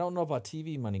 I don't know about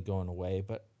TV money going away,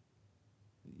 but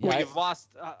well, you've lost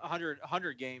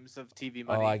 100 games of TV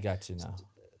money. Oh, I got you now.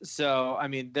 So, I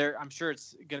mean, I'm sure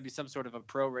it's going to be some sort of a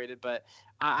prorated, but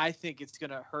I think it's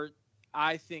going to hurt.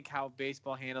 I think how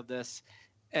baseball handled this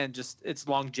and just its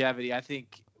longevity. I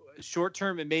think short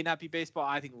term, it may not be baseball.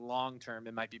 I think long term,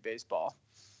 it might be baseball.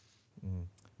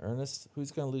 Ernest,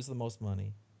 who's going to lose the most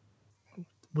money?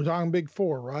 We're talking Big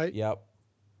Four, right? Yep.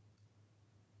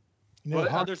 What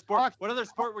other sport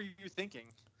were you thinking?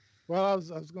 Well, I was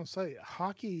going to say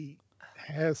hockey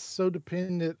has so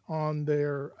dependent on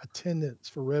their attendance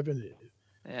for revenue.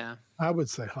 Yeah. I would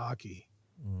say hockey.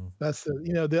 That's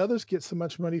the others get so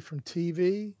much money from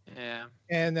TV. Yeah.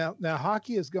 And now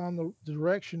hockey has gone the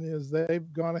direction is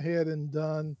they've gone ahead and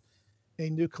done a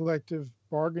new collective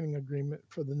bargaining agreement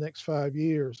for the next 5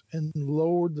 years and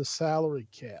lowered the salary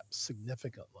cap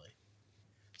significantly.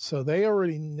 So they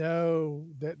already know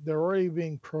that they're already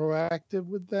being proactive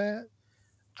with that.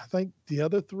 I think the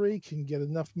other three can get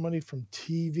enough money from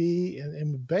TV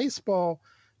and with baseball,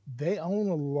 they own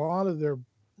a lot of their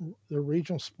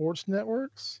regional sports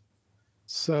networks,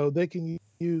 so they can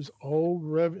use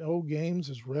old games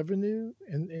as revenue,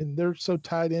 and they're so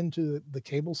tied into the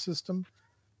cable system.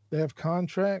 They have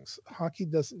contracts. Hockey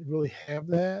doesn't really have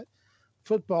that.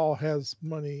 Football has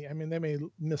money. I mean, they may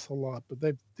miss a lot, but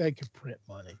they can print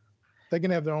money. They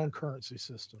can have their own currency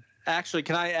system. Actually,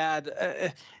 can I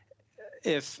add?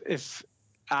 If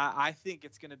I think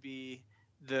it's going to be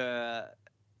the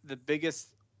biggest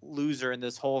loser in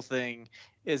this whole thing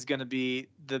is going to be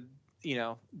the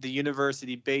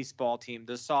university baseball team,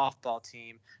 the softball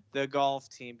team, the golf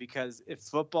team, because if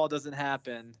football doesn't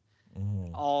happen,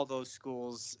 all those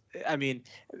schools, I mean,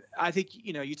 I think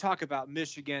you talk about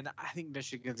Michigan. I think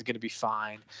Michigan's going to be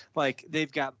fine. Like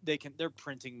they're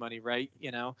printing money, right?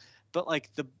 But like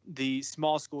the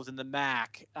small schools in the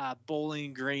MAC,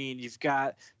 Bowling Green, you've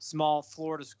got small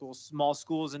Florida schools, small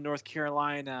schools in North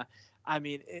Carolina. I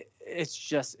mean,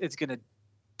 it's going to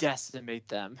decimate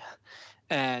them.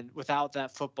 And without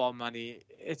that football money,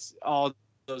 it's all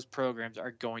those programs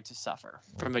are going to suffer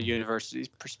from a university's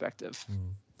perspective.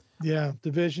 Yeah,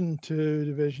 Division II,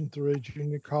 Division III,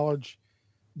 junior college,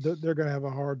 they're going to have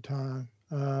a hard time.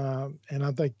 And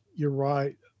I think you're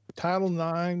right. Title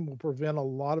IX will prevent a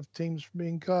lot of teams from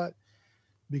being cut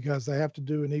because they have to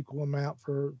do an equal amount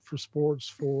for sports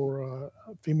for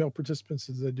female participants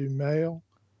as they do male.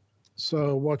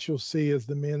 So what you'll see is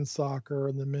the men's soccer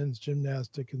and the men's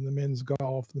gymnastic and the men's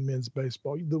golf and the men's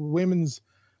baseball. The women's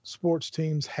sports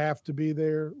teams have to be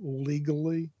there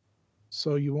legally,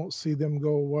 so you won't see them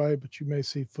go away, but you may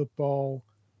see football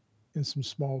in some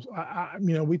small.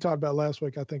 We talked about last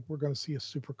week. I think we're going to see a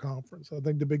super conference. I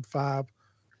think the Big Five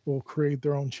will create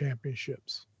their own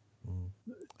championships.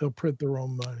 They'll print their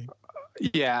own money.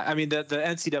 Yeah, I mean the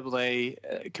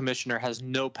NCAA commissioner has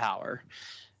no power,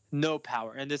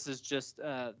 and this is just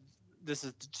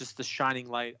the shining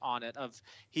light on it.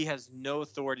 He has no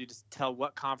authority to tell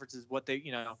what conferences what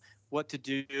to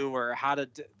do or how to.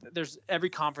 There's every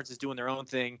conference is doing their own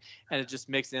thing, and it just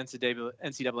makes the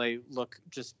NCAA look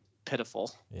just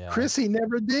pitiful. Yeah. Chris, he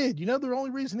never did. The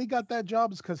only reason he got that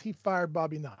job is because he fired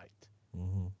Bobby Knight.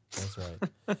 That's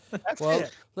right. That's Well,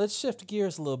 it. let's shift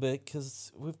gears a little bit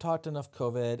because we've talked enough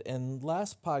COVID. And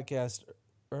last podcast,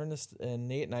 Ernest and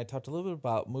Nate and I talked a little bit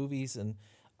about movies, and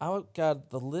I got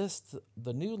the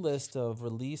new list of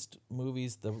released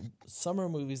movies, the summer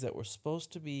movies that were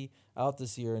supposed to be out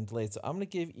this year and delayed. So I'm going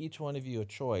to give each one of you a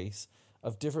choice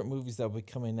of different movies that will be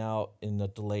coming out in a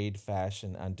delayed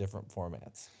fashion on different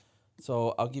formats.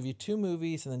 So I'll give you two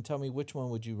movies and then tell me which one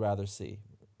would you rather see.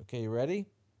 Okay, you ready?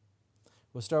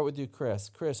 We'll start with you, Chris.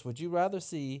 Chris, would you rather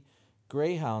see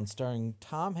Greyhound starring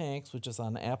Tom Hanks, which is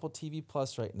on Apple TV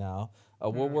Plus right now, a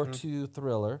World War II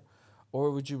thriller,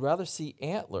 or would you rather see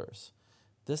Antlers?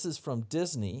 This is from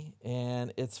Disney,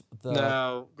 and it's the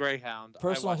No, Greyhound.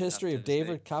 personal history of Disney.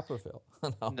 David Copperfield.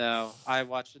 No. No, I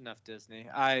watched enough Disney.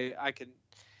 I can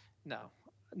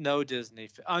no Disney.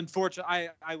 Unfortunately,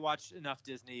 I watched enough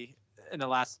Disney in the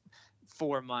last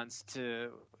 4 months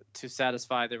to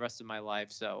satisfy the rest of my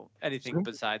life. So anything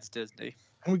besides Disney.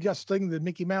 And we got singing the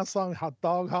Mickey Mouse song, hot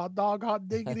dog, hot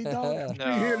diggity dog. No,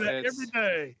 we hear that it's- every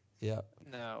day. Yeah.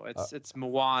 No, it's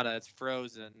Moana. It's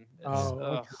Frozen. It's,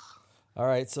 Okay. All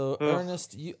right, so Ugh.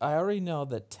 Ernest, I already know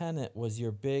that Tenet was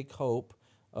your big hope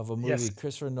of a movie, Yes.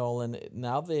 Christopher Nolan.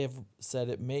 Now they have said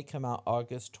it may come out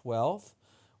August 12th,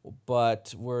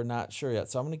 but we're not sure yet.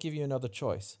 So I'm going to give you another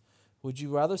choice. Would you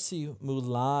rather see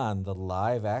Mulan, the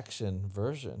live-action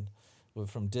version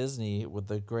from Disney, with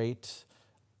the great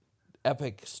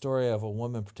epic story of a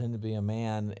woman pretending to be a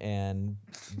man and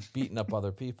beating up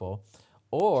other people,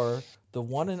 or the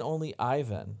one and only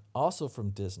Ivan, also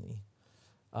from Disney?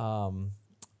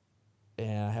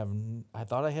 And I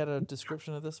thought I had a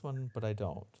description of this one, but I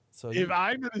don't. So If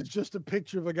Ivan is just a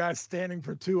picture of a guy standing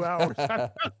for 2 hours, I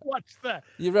watch that.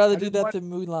 you'd rather I do didn't that watch- than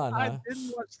Mulan, huh? I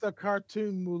didn't watch the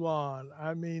cartoon Mulan.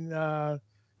 I mean,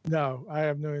 no, I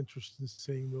have no interest in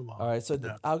seeing Mulan. All right, so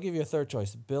No. I'll give you a third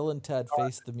choice. Bill and Ted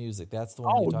Face the Music. That's the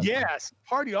one. you Oh, talked about. yes.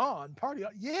 Party on. Party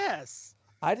on. Yes.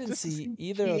 I didn't Just to see see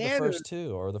either of the Keanu. first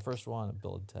two or the first one of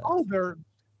Bill and Ted. Oh, they're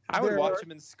I would There watch are-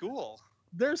 them in school.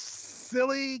 they're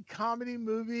silly comedy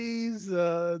movies.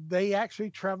 They actually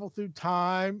travel through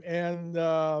time, and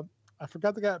I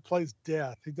forgot the guy that plays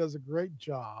Death. He does a great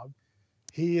job.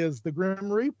 He is the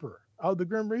Grim Reaper. Oh, the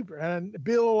Grim Reaper, and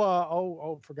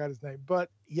Bill. Forgot his name. But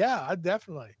yeah, I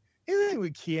definitely anything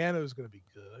with Keanu is going to be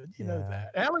good. You know Yeah.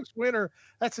 that. Alex Winter.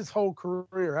 That's his whole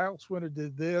career. Alex Winter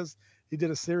did this. He did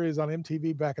a series on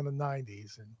MTV back in the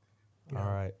 '90s, and you know,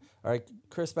 All right,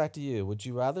 Chris, back to you. Would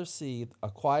you rather see A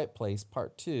Quiet Place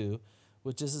Part 2,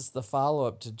 which is the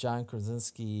follow-up to John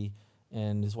Krasinski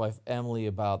and his wife Emily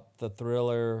about the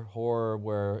thriller horror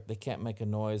where they can't make a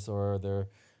noise or the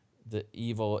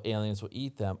evil aliens will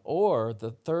eat them, or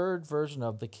the third version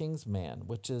of The Kingsman,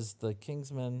 which is The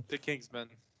Kingsman? The Kingsman.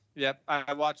 Yep,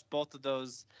 I watched both of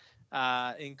those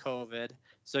in COVID.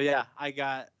 So yeah, I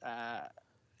got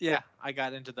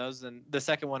into those, and the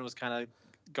second one was kind of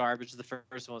garbage. The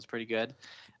first one was pretty good,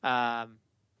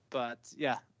 but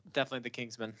yeah, definitely The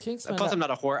Kingsman. Kingsman. Plus, I'm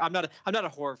not a horror. I'm not a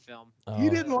horror film. you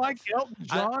Oh. didn't like Elton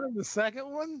John in the second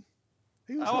one?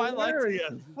 He was I liked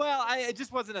hilarious. Well, it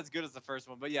just wasn't as good as the first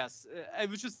one, but yes, it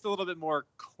was just a little bit more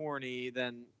corny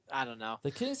than I don't know.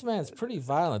 The Kingsman's pretty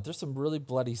violent. There's some really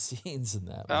bloody scenes in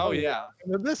that. Oh movie. yeah,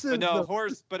 Now, this is but no the-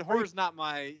 horror's. But horror's not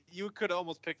my. You could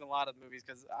almost pick a lot of movies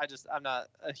because I'm not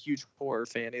a huge horror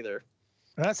fan either.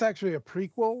 That's actually a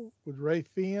prequel with Ray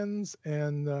Fiennes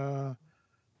and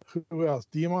who else?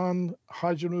 Damon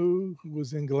Hajanu, who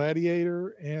was in Gladiator,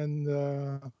 and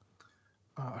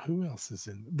who else is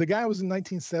in? The guy was in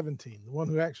 1917. The one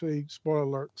who actually, spoiler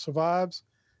alert, survives.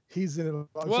 He's in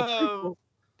a Whoa.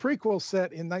 prequel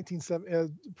set in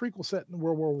prequel set in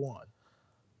World War One.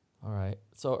 All right.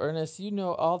 So, Ernest, you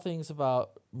know all things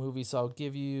about movies, so I'll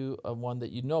give you one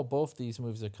that you know both these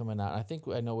movies are coming out. I think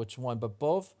I know which one, but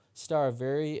both star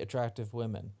very attractive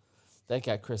women. That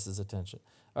got Chris's attention.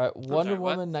 All right. Wonder sorry,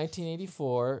 what? Woman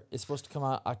 1984 is supposed to come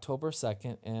out October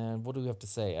 2nd. And what do we have to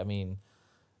say? I mean,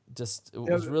 it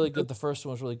was really good. The first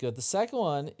one was really good. The second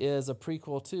one is a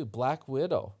prequel to Black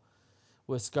Widow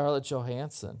with Scarlett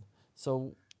Johansson.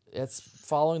 So it's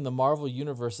following the Marvel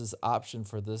Universe's option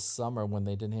for this summer when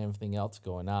they didn't have anything else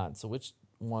going on. So which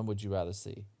one would you rather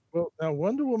see? Well, now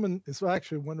Wonder Woman is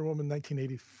actually Wonder Woman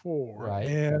 1984, Right.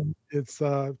 and it's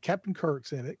Captain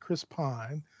Kirk's in it, Chris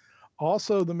Pine.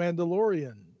 Also, the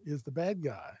Mandalorian is the bad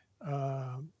guy.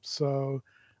 So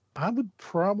I would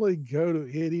probably go to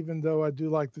it, even though I do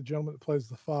like the gentleman that plays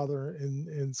the father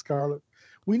in Scarlet.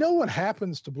 We know what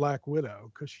happens to Black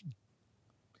Widow because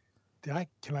can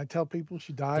I tell people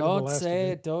she died? in the Don't last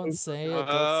say Avengers it. Don't movie? say it. Don't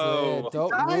say Oh. it. Don't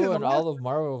Died in the ruin all last- of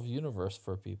Marvel Universe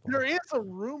for people. There is a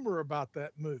rumor about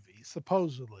that movie,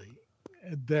 supposedly,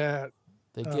 that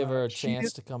They give her a she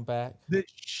chance to come back. that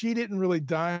she didn't really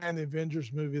die in the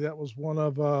Avengers movie. That was one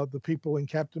of the people in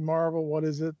Captain Marvel. What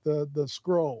is it? The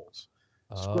Skrulls.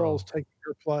 Skrulls Oh, taking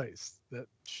her place. That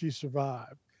she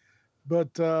survived.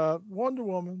 But Wonder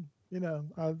Woman,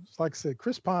 like I said,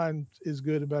 Chris Pine is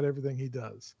good about everything he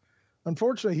does.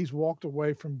 Unfortunately, he's walked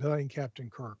away from playing Captain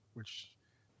Kirk, which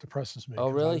depresses me. oh,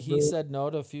 'Cause I really? He really- said no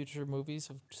to future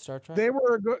movies of Star Trek. they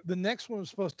were the next one was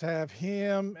supposed to have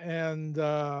him and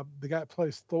the guy that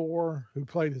plays Thor, who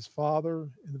played his father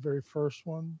in the very first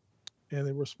one, and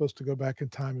they were supposed to go back in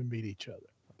time and meet each other.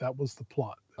 That was the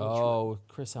plot. that was written. Oh,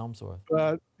 Chris Helmsworth.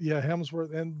 But yeah,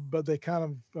 Hemsworth, but they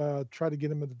kind of tried to get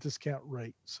him at a discount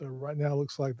rate. So right now, it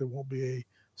looks like there won't be a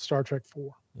Star Trek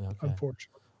 4, Yeah, okay.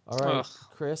 unfortunately. All right, Ugh.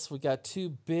 Chris, we got two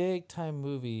big time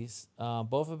movies.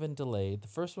 Both have been delayed. The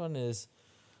first one is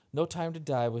No Time to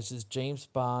Die, which is James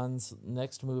Bond's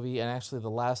next movie, and actually the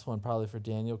last one probably for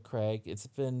Daniel Craig. It's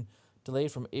been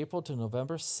delayed from April to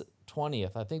November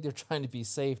 20th. I think they're trying to be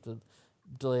safe to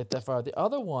delay it that far. The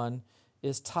other one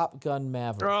is Top Gun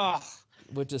Maverick, Ugh.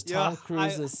 which is Yeah, Tom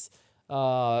Cruise's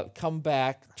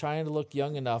comeback, trying to look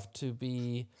young enough to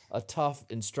be a tough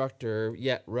instructor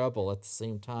yet rebel at the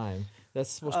same time. That's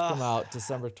supposed to come out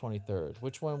December 23rd.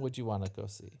 Which one would you want to go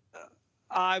see?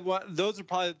 Those are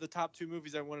probably the top two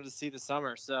movies I wanted to see this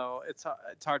summer. So it's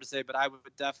hard to say, but I would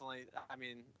definitely. I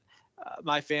mean,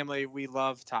 my family, we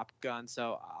love Top Gun,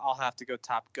 so I'll have to go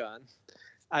Top Gun.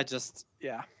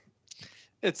 Yeah,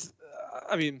 it's.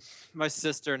 I mean, my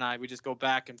sister and I, we just go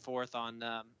back and forth on.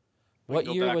 What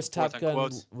go year back was and forth Top on Gun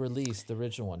quotes. released, the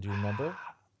original one? Do you remember?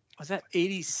 Was that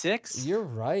 86? You're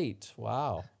right.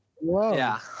 Wow. Whoa.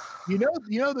 Yeah. You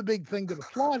know the big thing to the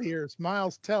plot here is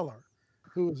Miles Teller,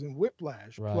 who is in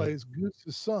Whiplash, Right. plays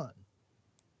Goose's son.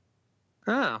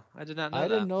 Oh, I did not know I that.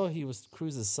 didn't know he was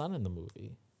Cruise's son in the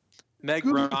movie. Meg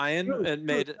Goose- Ryan Goose- and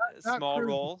made Goose, a not small Cruise.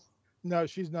 role. No,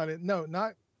 she's not in. No,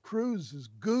 not Cruz. Is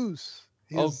Goose.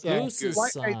 Oh, His, Goose's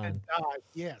white mate son. that died.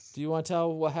 Yes. Do you want to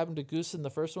tell what happened to Goose in the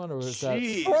first one, or is that?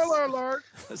 Jeez. Spoiler alert.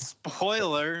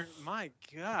 Spoiler. My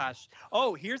gosh.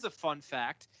 Oh, here's a fun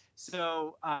fact.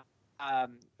 So,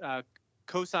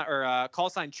 call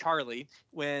sign Charlie,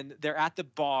 when they're at the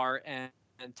bar and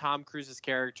Tom Cruise's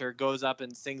character goes up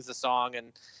and sings a song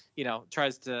and,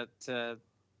 tries to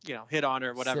hit on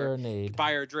her or whatever, Serenade.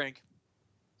 buy her a drink.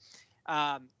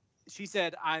 She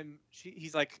said,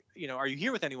 he's like, are you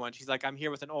here with anyone? She's like, I'm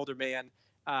here with an older man,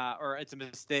 or it's a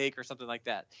mistake or something like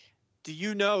that. Do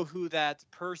you know who that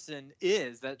person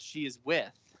is that she is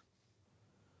with?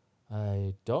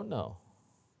 I don't know.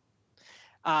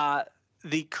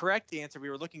 The correct answer we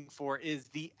were looking for is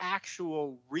the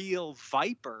actual real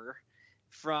Viper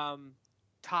from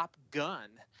Top Gun.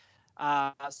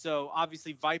 So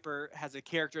obviously Viper has a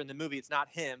character in the movie. It's not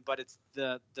him, but it's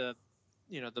the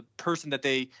person that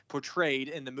they portrayed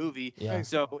in the movie. Yeah.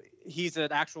 So he's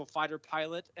an actual fighter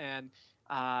pilot, and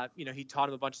he taught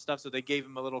him a bunch of stuff. So they gave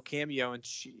him a little cameo, and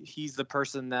he's the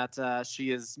person that she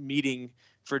is meeting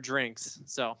for drinks.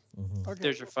 So Mhm. Okay.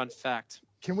 there's your fun fact.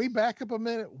 Can we back up a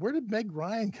minute? Where did Meg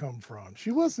Ryan come from? She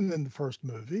wasn't in the first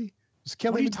movie. It was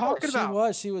Kelly What are you McGillis. talking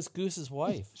about? She was Goose's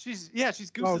wife. She's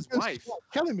Goose's Oh, wife.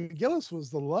 Kelly McGillis was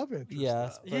the love interest.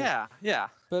 Yes. But, Yeah.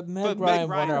 But Meg But Meg Ryan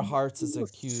won our Ryan- hearts as a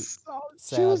was cute. She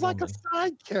sad was like woman. a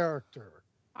side character.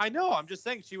 I know. I'm just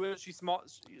saying she's small.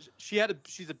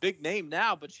 She's a big name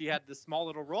now, but she had this small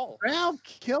little role. Val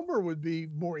Kilmer would be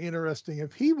more interesting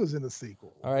if he was in a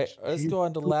sequel. All right, let's He- go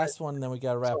on to the last one, and then we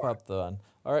got to wrap Sorry. up the one.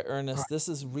 All right, Ernest, this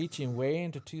is reaching way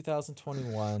into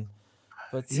 2021,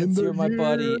 but In since the you're my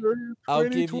buddy, year I'll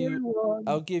give you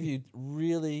 2021.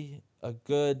 really a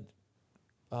good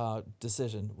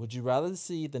decision. Would you rather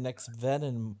see the next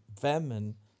Venom?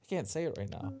 I can't say it right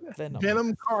now.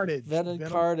 Venom Carnage. Venom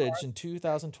Carnage in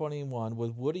 2021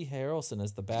 with Woody Harrelson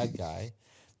as the bad guy,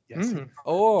 Yes. Mhm.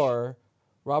 or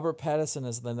Robert Pattinson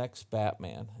as the next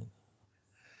Batman.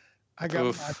 I got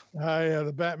Oof.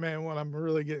 the Batman one. I'm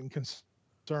really getting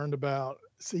concerned about.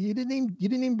 So you didn't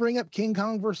even bring up King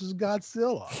Kong versus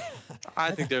Godzilla,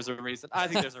 I think there's a reason. he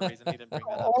didn't bring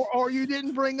that up. or you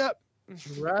didn't bring up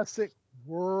Jurassic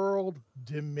World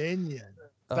Dominion.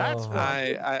 That's Oh. what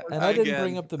I And I didn't again-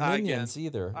 bring up the again, Minions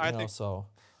either. I You know, think- so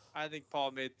I think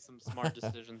Paul made some smart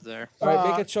decisions there. all right,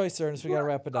 make Uh, a choice, Ernest. We got to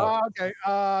wrap it up. Okay.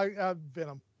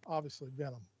 Venom. Obviously,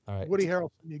 Venom. All right. Woody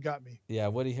Harrelson, you got me. Yeah,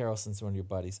 Woody Harrelson's one of your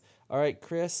buddies. All right,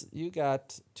 Chris, you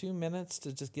got 2 minutes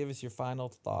to just give us your final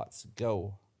thoughts.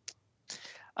 Go.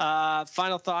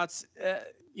 Final thoughts.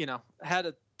 Had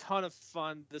a ton of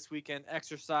fun this weekend,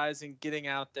 exercising, getting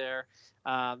out there.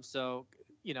 So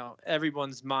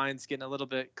everyone's mind's getting a little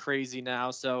bit crazy now.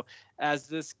 So as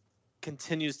this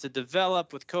continues to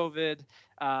develop with COVID,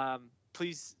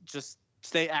 please just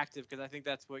stay active, because I think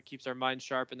that's what keeps our mind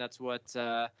sharp, and that's what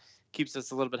keeps us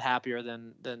a little bit happier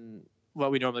than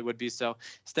what we normally would be. So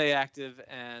stay active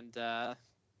and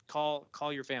call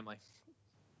your family.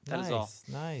 That is all.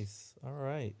 Nice. All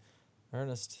right.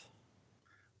 Ernest.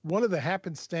 One of the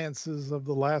happenstances of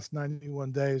the last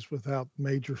 91 days without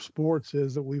major sports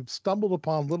is that we've stumbled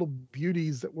upon little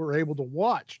beauties that we're able to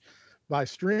watch by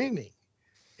streaming.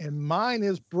 And mine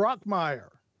is Brockmire,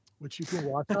 which you can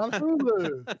watch on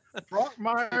Hulu.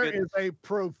 Brockmire is a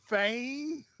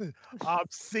profane,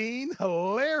 obscene,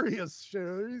 hilarious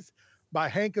series by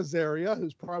Hank Azaria,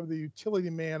 who's probably the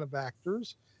utility man of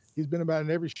actors. He's been about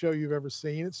in every show you've ever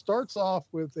seen. It starts off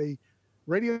with a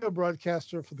radio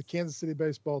broadcaster for the Kansas City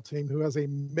baseball team who has a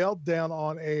meltdown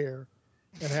on air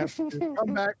and has to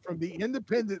come back from the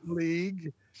independent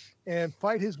league and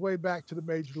fight his way back to the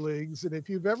major leagues. And if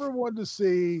you've ever wanted to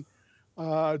see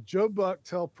Joe Buck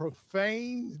tell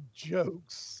profane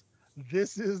jokes,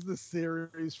 this is the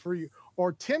series for you.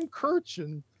 Or Tim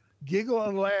Kurchin giggle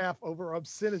and laugh over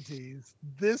obscenities,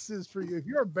 this is for you. If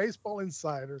you're a baseball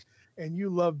insider and you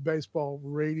love baseball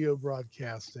radio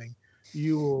broadcasting,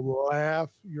 you will laugh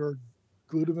your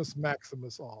gluteus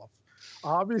maximus off.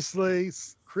 Obviously,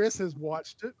 Chris has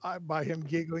watched it by him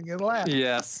giggling and laughing.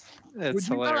 Yes, it's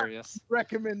hilarious.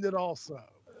 Recommend it also.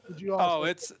 Would you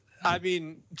also?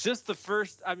 Just the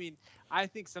first. I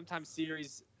think sometimes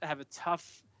series have it's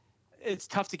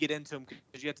tough to get into them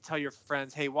because you have to tell your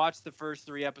friends, hey, watch the first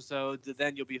 3 episodes and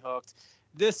then you'll be hooked.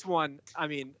 This one,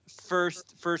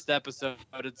 first episode,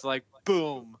 it's like,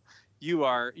 boom.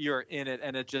 You're in it,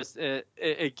 and it gets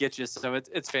you. So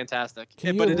it's fantastic.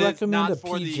 Can you recommend a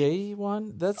PG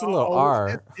one? That's a little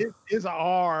R. It is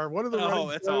R. One of the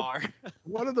R.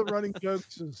 One of the running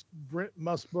jokes is Brent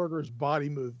Musburger's body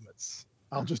movements.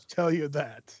 I'll just tell you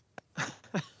that.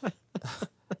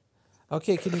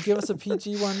 Okay, can you give us a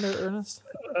PG one there, Ernest?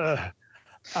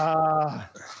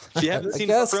 If you haven't seen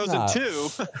Frozen 2,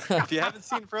 if you haven't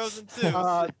seen Frozen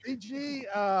 2, PG.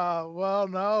 Well,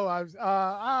 no,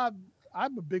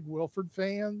 I'm a big Wilford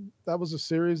fan. That was a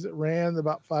series that ran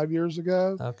about 5 years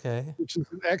ago. Okay, which is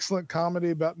an excellent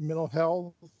comedy about mental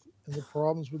health and the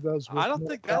problems with those. I don't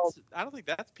think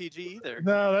that's PG either.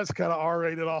 No, that's kind of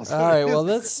R-rated also. All right, well,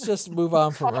 let's just move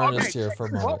on from Ernest here for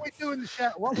a moment. What we do in the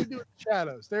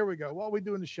shadows. There we go. What we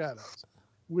do in the shadows,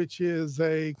 which is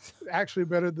actually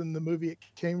better than the movie it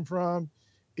came from,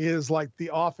 is like The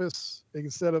Office.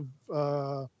 Instead of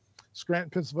Scranton,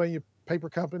 Pennsylvania paper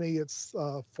company, it's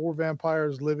 4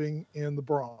 vampires living in the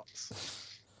Bronx.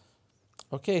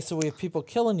 Okay, so we have people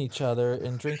killing each other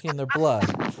and drinking their blood.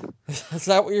 Is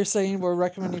that what you're saying we're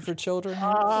recommending for children? They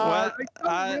don't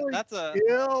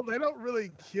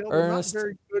really kill. Ernest, they're not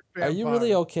very good vampires. Are you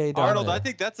really okay, Arnold? there? I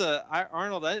think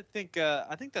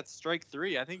that's strike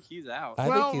 3. I think he's out. I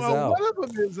think he's out. One of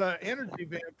them is an energy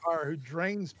vampire who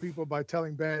drains people by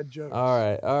telling bad jokes. All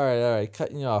right.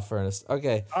 Cutting you off, Ernest.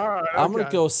 Okay. All right. I'm going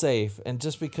to go safe. And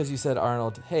just because you said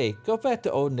Arnold, hey, go back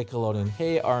to old Nickelodeon.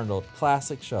 Hey, Arnold,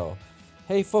 classic show.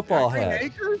 Hey, Football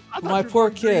Head. My poor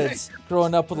kids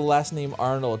growing up with the last name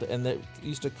Arnold, and they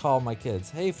used to call my kids,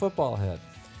 hey, Football Head.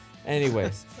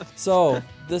 Anyways, so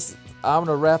I'm going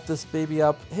to wrap this baby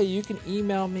up. Hey, you can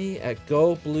email me at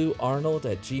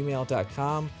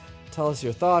gobluearnold@gmail.com. Tell us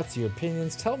your thoughts, your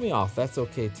opinions. Tell me off. That's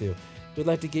okay, too. We'd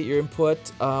like to get your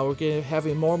input. We're going to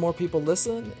having more and more people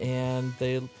listen, and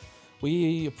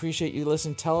we appreciate you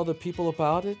listening. Tell other people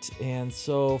about it. And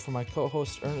so for my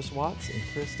co-host Ernest Watts and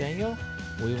Chris Daniel,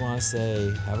 we want to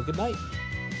say have a good night.